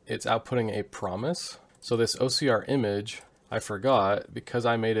that it's outputting a promise. So this OCR image, I forgot, because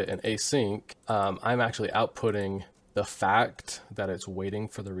I made it an async, I'm actually outputting the fact that it's waiting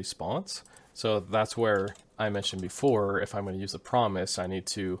for the response. So that's where I mentioned before, if I'm going to use the promise, I need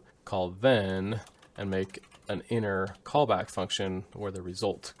to call then and make an inner callback function where the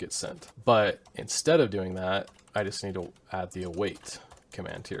result gets sent. But instead of doing that, I just need to add the await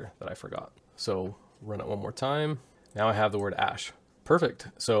command here that I forgot. So run it one more time. Now I have the word ash. Perfect.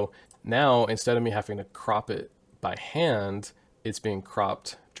 So now instead of me having to crop it by hand, it's being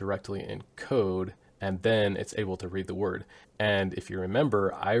cropped directly in code, and then it's able to read the word. And if you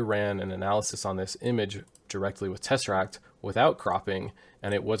remember, I ran an analysis on this image directly with Tesseract without cropping,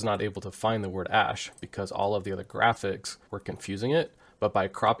 and it was not able to find the word ash because all of the other graphics were confusing it. But by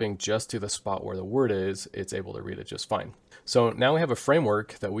cropping just to the spot where the word is, it's able to read it just fine. So now we have a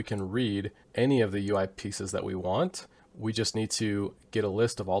framework that we can read any of the UI pieces that we want. We just need to get a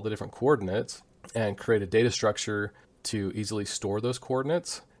list of all the different coordinates and create a data structure to easily store those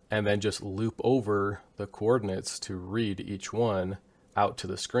coordinates, and then just loop over the coordinates to read each one out to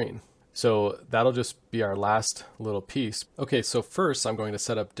the screen. So that'll just be our last little piece. Okay, so first I'm going to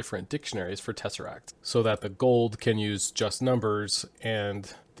set up different dictionaries for Tesseract so that the gold can use just numbers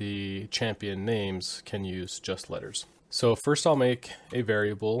and the champion names can use just letters. So first I'll make a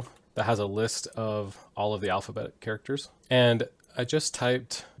variable that has a list of all of the alphabetic characters. And I just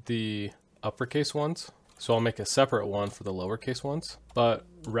typed the uppercase ones. So I'll make a separate one for the lowercase ones, but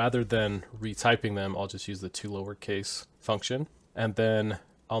rather than retyping them, I'll just use the toLowercase function. And then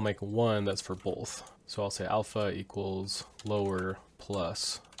I'll make one that's for both. So I'll say alpha equals lower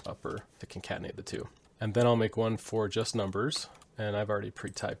plus upper to concatenate the two. And then I'll make one for just numbers. And I've already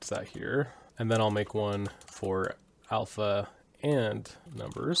pre-typed that here. And then I'll make one for alpha and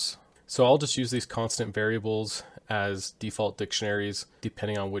numbers. So I'll just use these constant variables as default dictionaries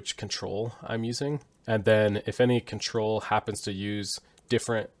depending on which control I'm using. And then if any control happens to use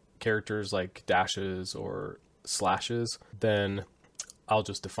different characters like dashes or slashes, then I'll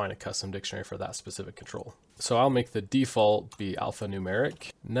just define a custom dictionary for that specific control. So I'll make the default be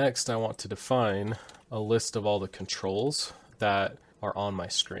alphanumeric. Next, I want to define a list of all the controls that are on my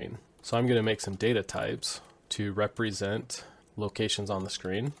screen. So I'm going to make some data types to represent locations on the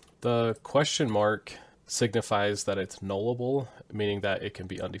screen. The question mark signifies that it's nullable, meaning that it can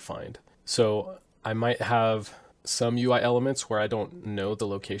be undefined. So I might have some UI elements where I don't know the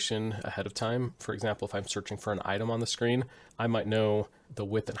location ahead of time. For example, if I'm searching for an item on the screen, I might know the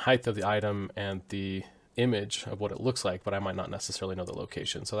width and height of the item and the image of what it looks like, but I might not necessarily know the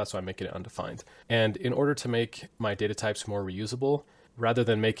location. So that's why I'm making it undefined. And in order to make my data types more reusable, rather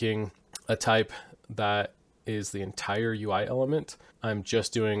than making a type that is the entire UI element, I'm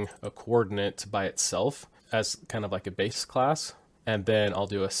just doing a coordinate by itself. as kind of like a base class, and then I'll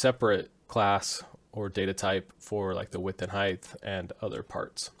do a separate class or data type for like the width and height and other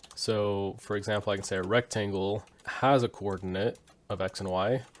parts. So for example, I can say a rectangle has a coordinate of X and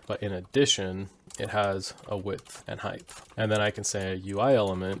Y, but in addition, it has a width and height. And then I can say a UI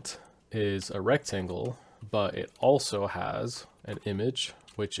element is a rectangle, but it also has an image,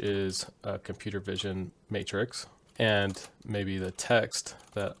 which is a computer vision matrix, and maybe the text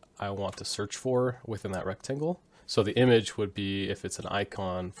that I want to search for within that rectangle. So the image would be if it's an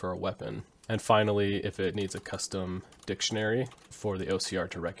icon for a weapon. And finally, if it needs a custom dictionary for the OCR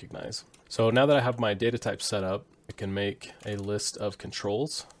to recognize. So now that I have my data type set up, I can make a list of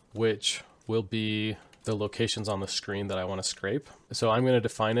controls, which will be the locations on the screen that I want to scrape. So I'm going to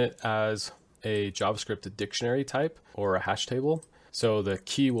define it as a JavaScript dictionary type or a hash table. So the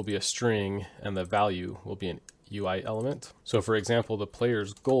key will be a string and the value will be an UI element. So for example, the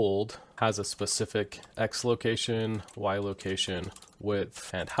player's gold has a specific X location, Y location,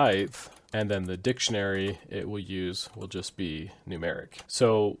 width, and height. And then the dictionary it will use will just be numeric.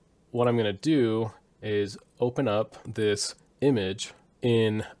 So what I'm going to do is open up this image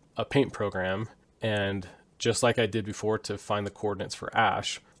in a paint program, and just like I did before to find the coordinates for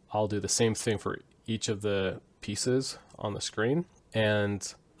Ash, I'll do the same thing for each of the pieces on the screen,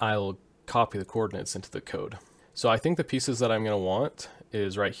 and I'll copy the coordinates into the code. So I think the pieces that I'm going to want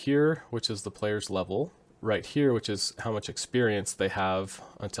is right here, which is the player's level, right here, which is how much experience they have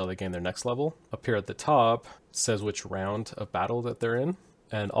until they gain their next level. Up here at the top, it says which round of battle that they're in.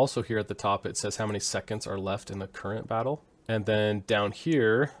 And also here at the top, it says how many seconds are left in the current battle. And then down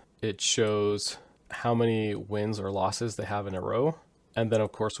here, it shows how many wins or losses they have in a row. And then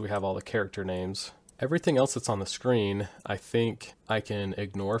of course we have all the character names. Everything else that's on the screen, I think I can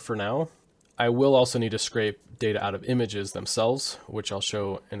ignore for now. I will also need to scrape data out of images themselves, which I'll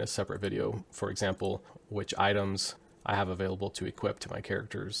show in a separate video. For example, which items I have available to equip to my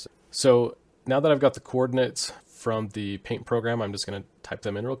characters. So now that I've got the coordinates from the paint program, I'm just going to type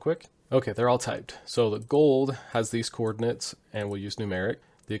them in real quick. Okay, they're all typed. So the gold has these coordinates and we'll use numeric.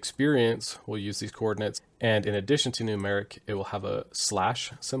 The experience will use these coordinates. And in addition to numeric, it will have a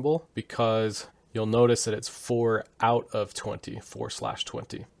slash symbol because you'll notice that it's 4 out of 20,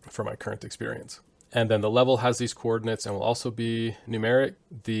 4/20 for my current experience. And then the level has these coordinates and will also be numeric.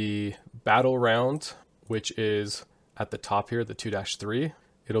 The battle round, which is at the top here, the 2-3,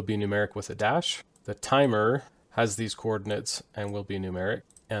 it'll be numeric with a dash. The timer has these coordinates and will be numeric.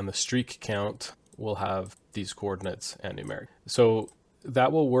 And the streak count will have these coordinates and numeric. So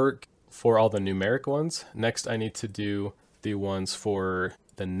that will work for all the numeric ones. Next, I need to do the ones for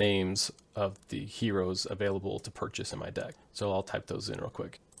the names of the heroes available to purchase in my deck. So I'll type those in real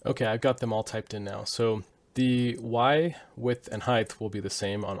quick. Okay, I've got them all typed in now. So the Y, width, and height will be the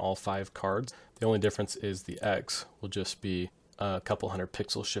same on all 5 cards. The only difference is the X will just be a couple hundred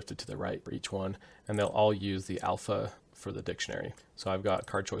pixels shifted to the right for each one, and they'll all use the alpha for the dictionary. So I've got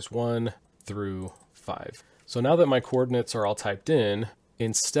card choice 1 through 5. So now that my coordinates are all typed in,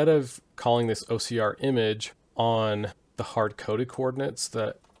 instead of calling this OCR image on the hard-coded coordinates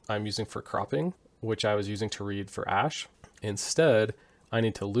that I'm using for cropping, which I was using to read for Ash, instead, I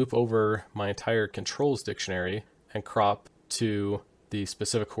need to loop over my entire controls dictionary and crop to the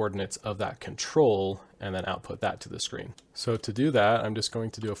specific coordinates of that control and then output that to the screen. So to do that, I'm just going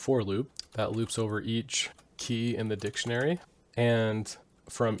to do a for loop that loops over each key in the dictionary. And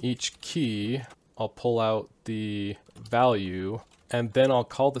from each key, I'll pull out the value, and then I'll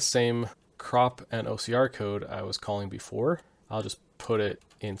call the same crop and OCR code I was calling before. I'll just put it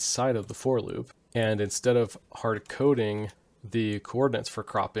inside of the for loop. And instead of hard coding the coordinates for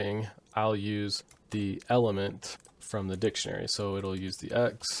cropping, I'll use the element from the dictionary. So it'll use the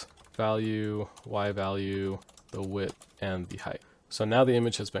X value, Y value, the width, and the height. So now the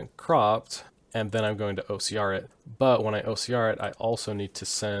image has been cropped, and then I'm going to OCR it. But when I OCR it, I also need to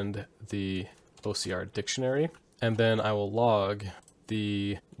send the OCR dictionary, and then I will log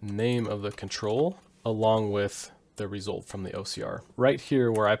the name of the control along with the result from the OCR. Right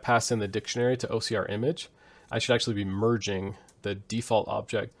here where I pass in the dictionary to OCR image, I should actually be merging the default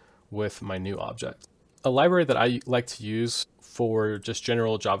object with my new object. A library that I like to use for just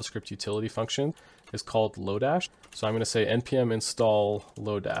general JavaScript utility function is called Lodash. So I'm going to say npm install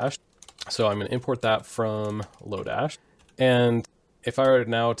Lodash. So I'm going to import that from Lodash. And if I were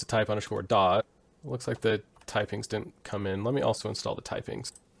now to type _dot, it looks like the typings didn't come in. Let me also install the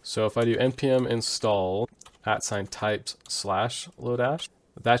typings. So if I do npm install @types/Lodash,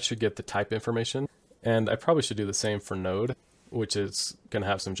 that should get the type information. And I probably should do the same for Node, which is going to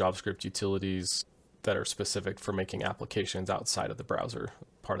have some JavaScript utilities that are specific for making applications outside of the browser,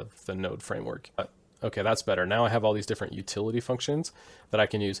 part of the Node framework. But Okay, that's better. Now I have all these different utility functions that I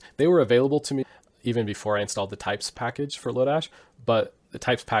can use. They were available to me even before I installed the types package for Lodash, but the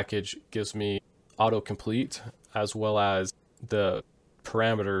types package gives me autocomplete as well as the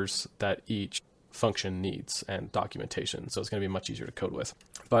parameters that each function needs and documentation. So it's going to be much easier to code with.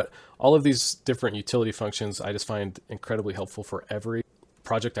 But all of these different utility functions I just find incredibly helpful for every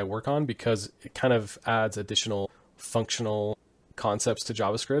project I work on, because it kind of adds additional functional concepts to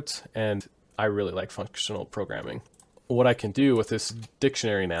JavaScript, and I really like functional programming. What I can do with this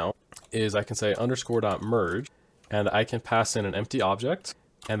dictionary now is I can say _.merge, and I can pass in an empty object,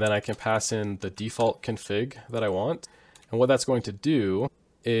 and then I can pass in the default config that I want. And what that's going to do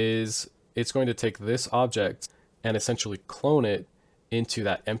is it's going to take this object and essentially clone it into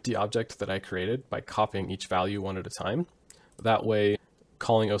that empty object that I created by copying each value one at a time. That way,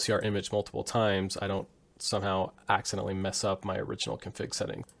 calling OCR image multiple times, I don't somehow accidentally mess up my original config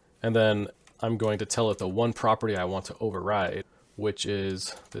setting. And then I'm going to tell it the one property I want to override, which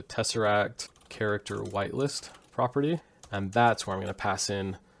is the Tesseract character whitelist property. And that's where I'm going to pass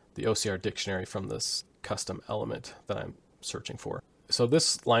in the OCR dictionary from this custom element that I'm searching for. So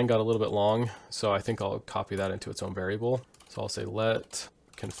this line got a little bit long, so I think I'll copy that into its own variable. So I'll say let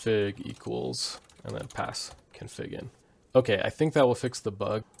config equals, and then pass config in. Okay, I think that will fix the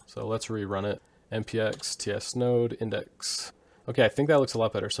bug. So let's rerun it. npx ts node index. Okay, I think that looks a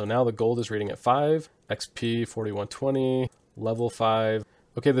lot better. So now the gold is reading at 5, XP 4120, level 5.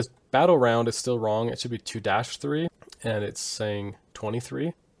 Okay, this battle round is still wrong. It should be 2-3, and it's saying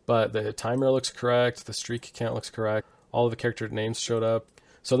 23. But the timer looks correct, the streak count looks correct, all of the character names showed up.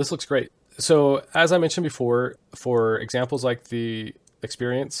 So this looks great. So as I mentioned before, for examples like the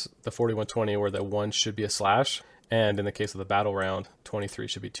experience, the 4120, where the 1 should be a slash, and in the case of the battle round, 23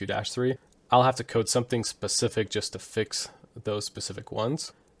 should be 2-3, I'll have to code something specific just to fix those specific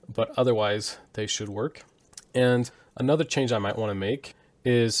ones, but otherwise they should work. And another change I might want to make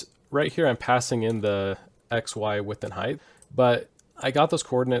is right here I'm passing in the X, Y, width, and height, but I got those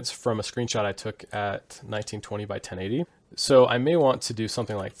coordinates from a screenshot I took at 1920 by 1080. So I may want to do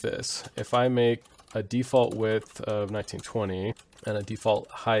something like this. If I make a default width of 1920 and a default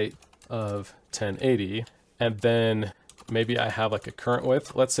height of 1080, and then maybe I have like a current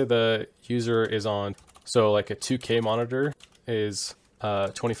width. Let's say the user is on, so like a 2K monitor is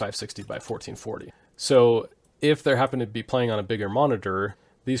 2560 by 1440. So if they happen to be playing on a bigger monitor,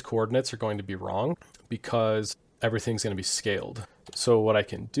 these coordinates are going to be wrong because everything's going to be scaled. So what I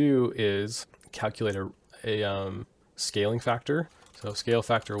can do is calculate a scaling factor. So scale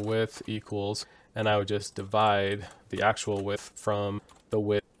factor width equals, and I would just divide the actual width from the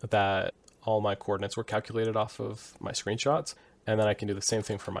width that all my coordinates were calculated off of my screenshots. And then I can do the same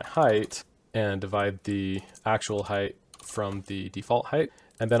thing for my height and divide the actual height from the default height.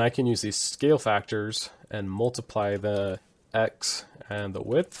 And then I can use these scale factors and multiply the X and the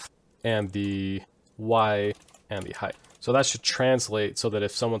width and the Y and the height. So that should translate so that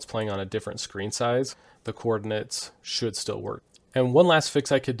if someone's playing on a different screen size, the coordinates should still work. And one last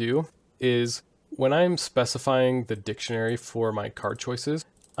fix I could do is when I'm specifying the dictionary for my card choices,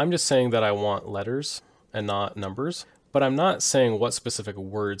 I'm just saying that I want letters and not numbers, but I'm not saying what specific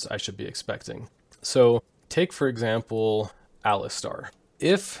words I should be expecting. So take, for example, Alistar.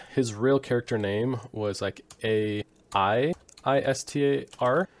 If his real character name was like A-I-I-S-T-A-R,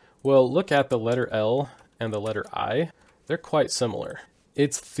 well, look at the letter L and the letter I. They're quite similar.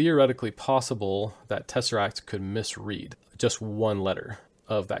 It's theoretically possible that Tesseract could misread just one letter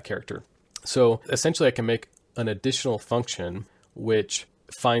of that character. So essentially I can make an additional function which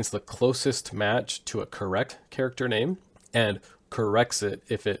finds the closest match to a correct character name and corrects it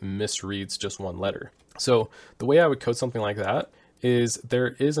if it misreads just one letter. So the way I would code something like that is there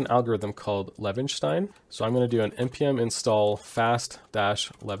is an algorithm called Levenstein. So I'm going to do an npm install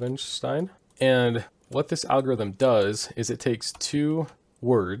fast-Levenstein. And what this algorithm does is it takes two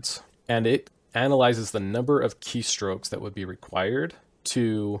words and it analyzes the number of keystrokes that would be required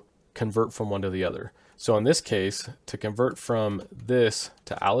to convert from one to the other. So in this case, to convert from this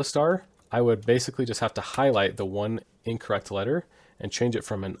to Alistar, I would basically just have to highlight the one incorrect letter and change it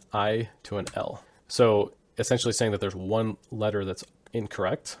from an I to an L. So essentially saying that there's one letter that's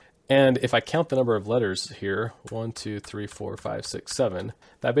incorrect. And if I count the number of letters here, 1, 2, 3, 4, 5, 6, 7,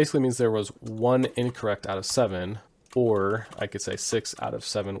 that basically means there was one incorrect out of 7, or I could say 6 out of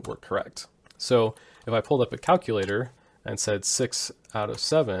 7 were correct. So if I pulled up a calculator and said 6 out of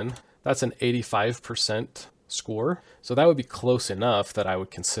 7, that's an 85% score. So that would be close enough that I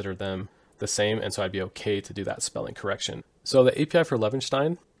would consider them the same, and so I'd be okay to do that spelling correction. So the API for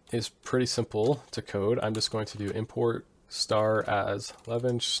Levenstein is pretty simple to code. I'm just going to do import star as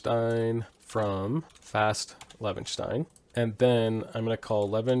Levenstein from fast Levenstein. And then I'm going to call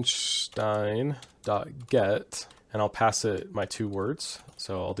Levenstein.get, and I'll pass it my 2 words.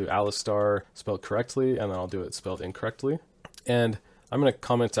 So I'll do Alistar spelled correctly, and then I'll do it spelled incorrectly. And I'm going to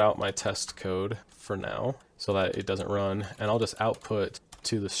comment out my test code for now so that it doesn't run. And I'll just output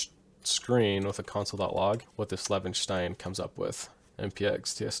to the screen with a console.log what this Levenstein comes up with.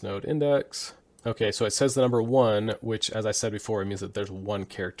 npx ts node index. Okay, so it says the number 1, which, as I said before, it means that there's 1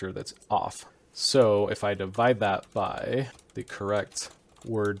 character that's off. So if I divide that by the correct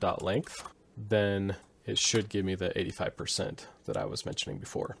word.length, then it should give me the 85% that I was mentioning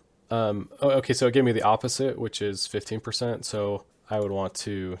before. Okay, so it gave me the opposite, which is 15%. So I would want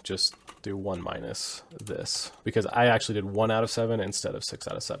to just do 1 minus this, because I actually did 1 out of 7 instead of 6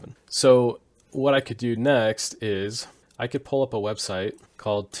 out of 7. So what I could do next is I could pull up a website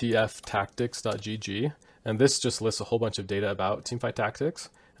called tftactics.gg, and this just lists a whole bunch of data about Teamfight Tactics.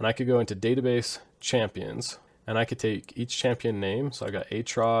 And I could go into database champions, and I could take each champion name. So I got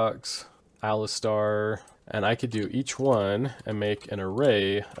Aatrox, Alistar, and I could do each one and make an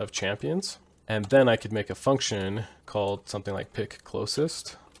array of champions. And then I could make a function called something like pick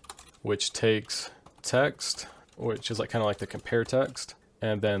closest, which takes text, which is like kind of like the compare text,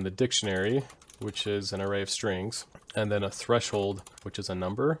 and then the dictionary, which is an array of strings, and then a threshold, which is a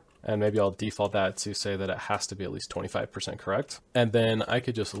number. And maybe I'll default that to say that it has to be at least 25% correct. And then I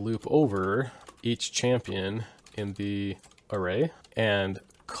could just loop over each champion in the array and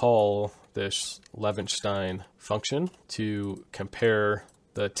call this Levenstein function to compare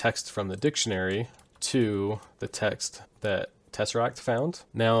the text from the dictionary to the text that Tesseract found.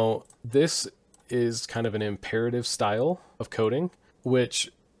 Now, this is kind of an imperative style of coding, which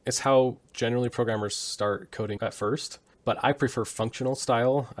is how generally programmers start coding at first. But I prefer functional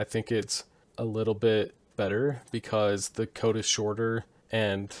style. I think it's a little bit better because the code is shorter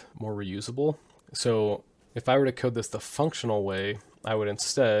and more reusable. So if I were to code this the functional way, I would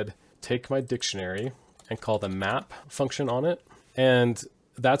instead take my dictionary and call the map function on it. And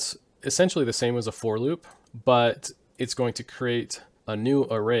that's essentially the same as a for loop, but it's going to create a new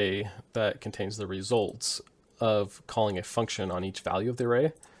array that contains the results of calling a function on each value of the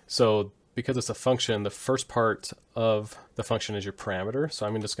array. So because it's a function, the first part of the function is your parameter. So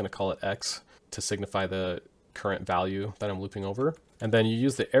I'm just going to call it x to signify the current value that I'm looping over. And then you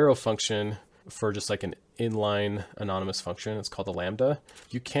use the arrow function for just like an inline anonymous function. It's called a lambda.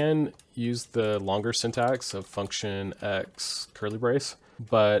 You can use the longer syntax of function x curly brace,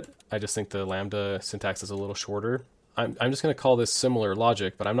 but I just think the lambda syntax is a little shorter. I'm just going to call this similar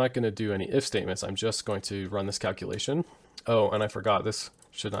logic, but I'm not going to do any if statements. I'm just going to run this calculation. Oh, and I forgot, this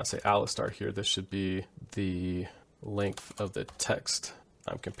should not say Alistar here. This should be the length of the text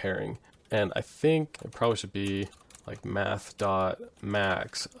I'm comparing. And I think it probably should be like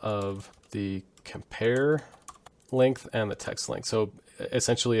math.max of the compare length and the text length. So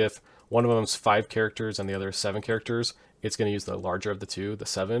essentially, if one of them is 5 characters and the other is 7 characters, it's going to use the larger of the 2, the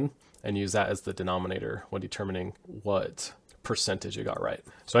 7, and use that as the denominator when determining what percentage it got right.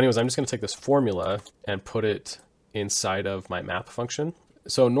 So anyways, I'm just going to take this formula and put it inside of my map function.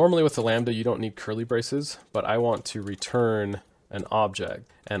 So normally with the lambda, you don't need curly braces, but I want to return an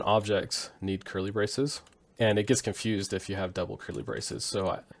object, and objects need curly braces. And it gets confused if you have double curly braces.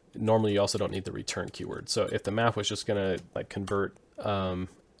 So normally you also don't need the return keyword. So if the map was just going to like convert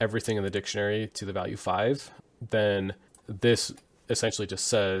everything in the dictionary to the value 5, then this essentially just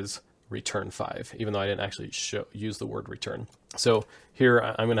says return 5, even though I didn't actually use the word return. So here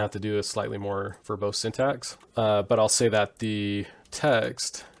I'm going to have to do a slightly more verbose syntax, but I'll say that the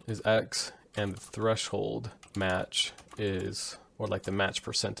text is x and the threshold match is, or like the match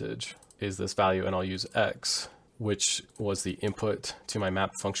percentage is this value, and I'll use x, which was the input to my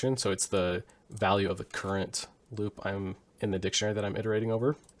map function. So it's the value of the current loop I'm in the dictionary that I'm iterating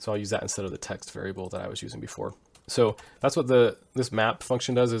over. So I'll use that instead of the text variable that I was using before. So that's what this map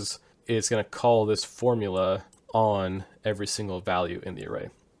function does, is it's going to call this formula on every single value in the array.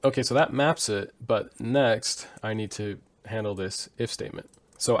 Okay, so that maps it, but next I need to handle this if statement.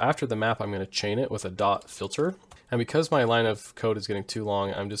 So after the map, I'm going to chain it with a dot filter. And because my line of code is getting too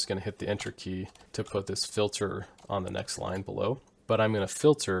long, I'm just going to hit the enter key to put this filter on the next line below. But I'm going to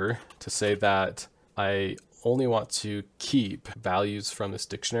filter to say that I only want to keep values from this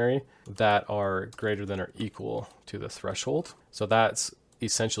dictionary that are greater than or equal to the threshold. So that's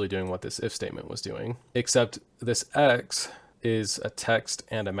essentially doing what this if statement was doing, except this x is a text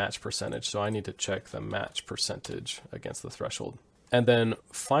and a match percentage. So I need to check the match percentage against the threshold. And then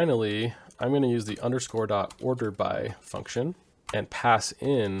finally, I'm going to use the _.orderBy function and pass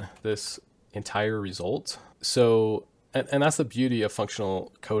in this entire result. So And that's the beauty of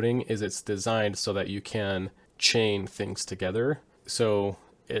functional coding, is it's designed so that you can chain things together. So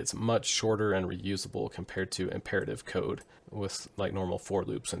it's much shorter and reusable compared to imperative code with like normal for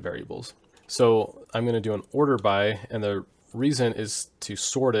loops and variables. So I'm going to do an order by, and the reason is to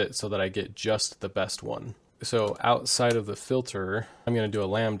sort it so that I get just the best one. So outside of the filter, I'm going to do a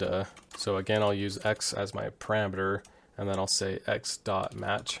lambda. So again, I'll use x as my parameter, and then I'll say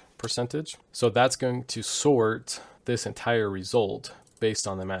x.match percentage. So that's going to sort this entire result based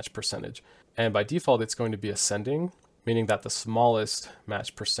on the match percentage. And by default, it's going to be ascending, meaning that the smallest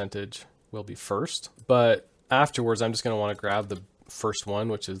match percentage will be first. But afterwards, I'm just going to want to grab the first one,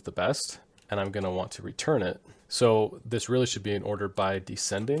 which is the best, and I'm going to want to return it. So this really should be in order by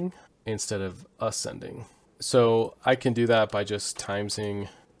descending instead of ascending. So I can do that by just timesing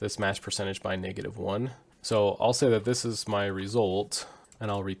this match percentage by -1. So I'll say that this is my result, and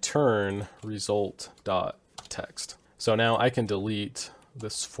I'll return result.text. So now I can delete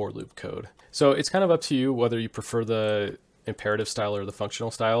this for loop code. So it's kind of up to you whether you prefer the imperative style or the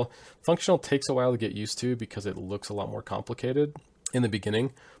functional style. Functional takes a while to get used to because it looks a lot more complicated in the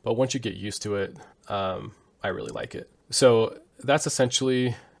beginning, but once you get used to it, I really like it. So that's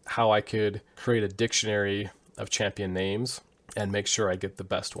essentially how I could create a dictionary of champion names and make sure I get the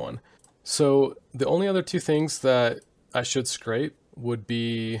best one. So the only other two things that I should scrape would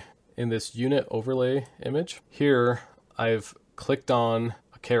be in this unit overlay image. Here, I've clicked on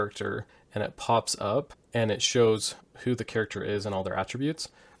a character and it pops up and it shows who the character is and all their attributes.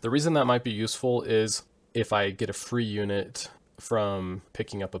 The reason that might be useful is if I get a free unit from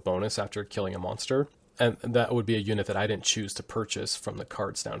picking up a bonus after killing a monster, and that would be a unit that I didn't choose to purchase from the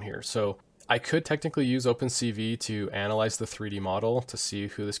cards down here. So I could technically use OpenCV to analyze the 3D model to see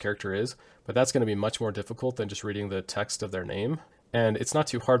who this character is, but that's going to be much more difficult than just reading the text of their name. And it's not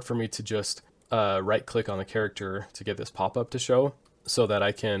too hard for me to just right click on the character to get this pop-up to show so that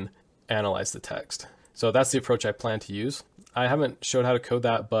I can analyze the text. So that's the approach I plan to use. I haven't showed how to code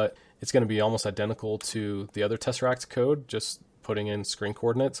that, but it's going to be almost identical to the other Tesseract code, just putting in screen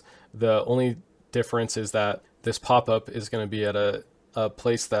coordinates. The only difference is that this pop-up is going to be at a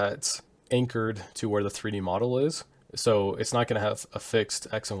place that's anchored to where the 3D model is. So it's not going to have a fixed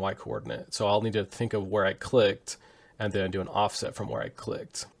X and Y coordinate. So I'll need to think of where I clicked and then do an offset from where I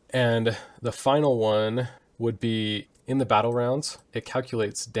clicked. And the final one would be in the battle rounds, it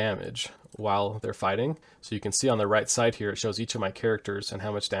calculates damage while they're fighting. So you can see on the right side here, it shows each of my characters and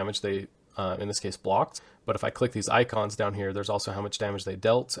how much damage they, in this case, blocked. But if I click these icons down here, there's also how much damage they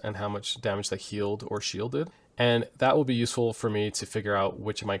dealt and how much damage they healed or shielded. And that will be useful for me to figure out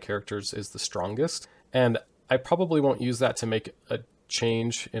which of my characters is the strongest. And I probably won't use that to make a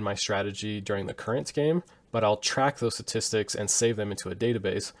change in my strategy during the current game, but I'll track those statistics and save them into a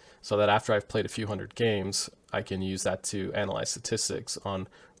database so that after I've played a few hundred games, I can use that to analyze statistics on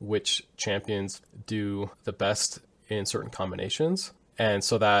which champions do the best in certain combinations. And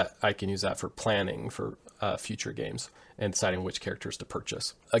so that I can use that for planning for future games and deciding which characters to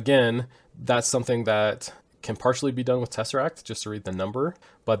purchase. Again, that's something that can partially be done with Tesseract, just to read the number,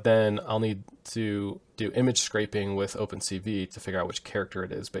 but then I'll need to do image scraping with OpenCV to figure out which character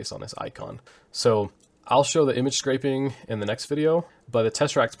it is based on this icon. So I'll show the image scraping in the next video, but the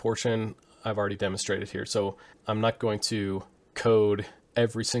Tesseract portion I've already demonstrated here. So I'm not going to code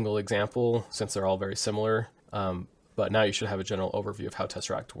every single example since they're all very similar. But now you should have a general overview of how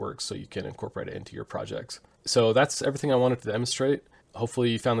Tesseract works so you can incorporate it into your projects. So that's everything I wanted to demonstrate.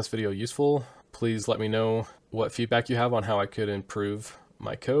 Hopefully you found this video useful. Please let me know what feedback you have on how I could improve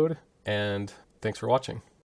my code, and thanks for watching.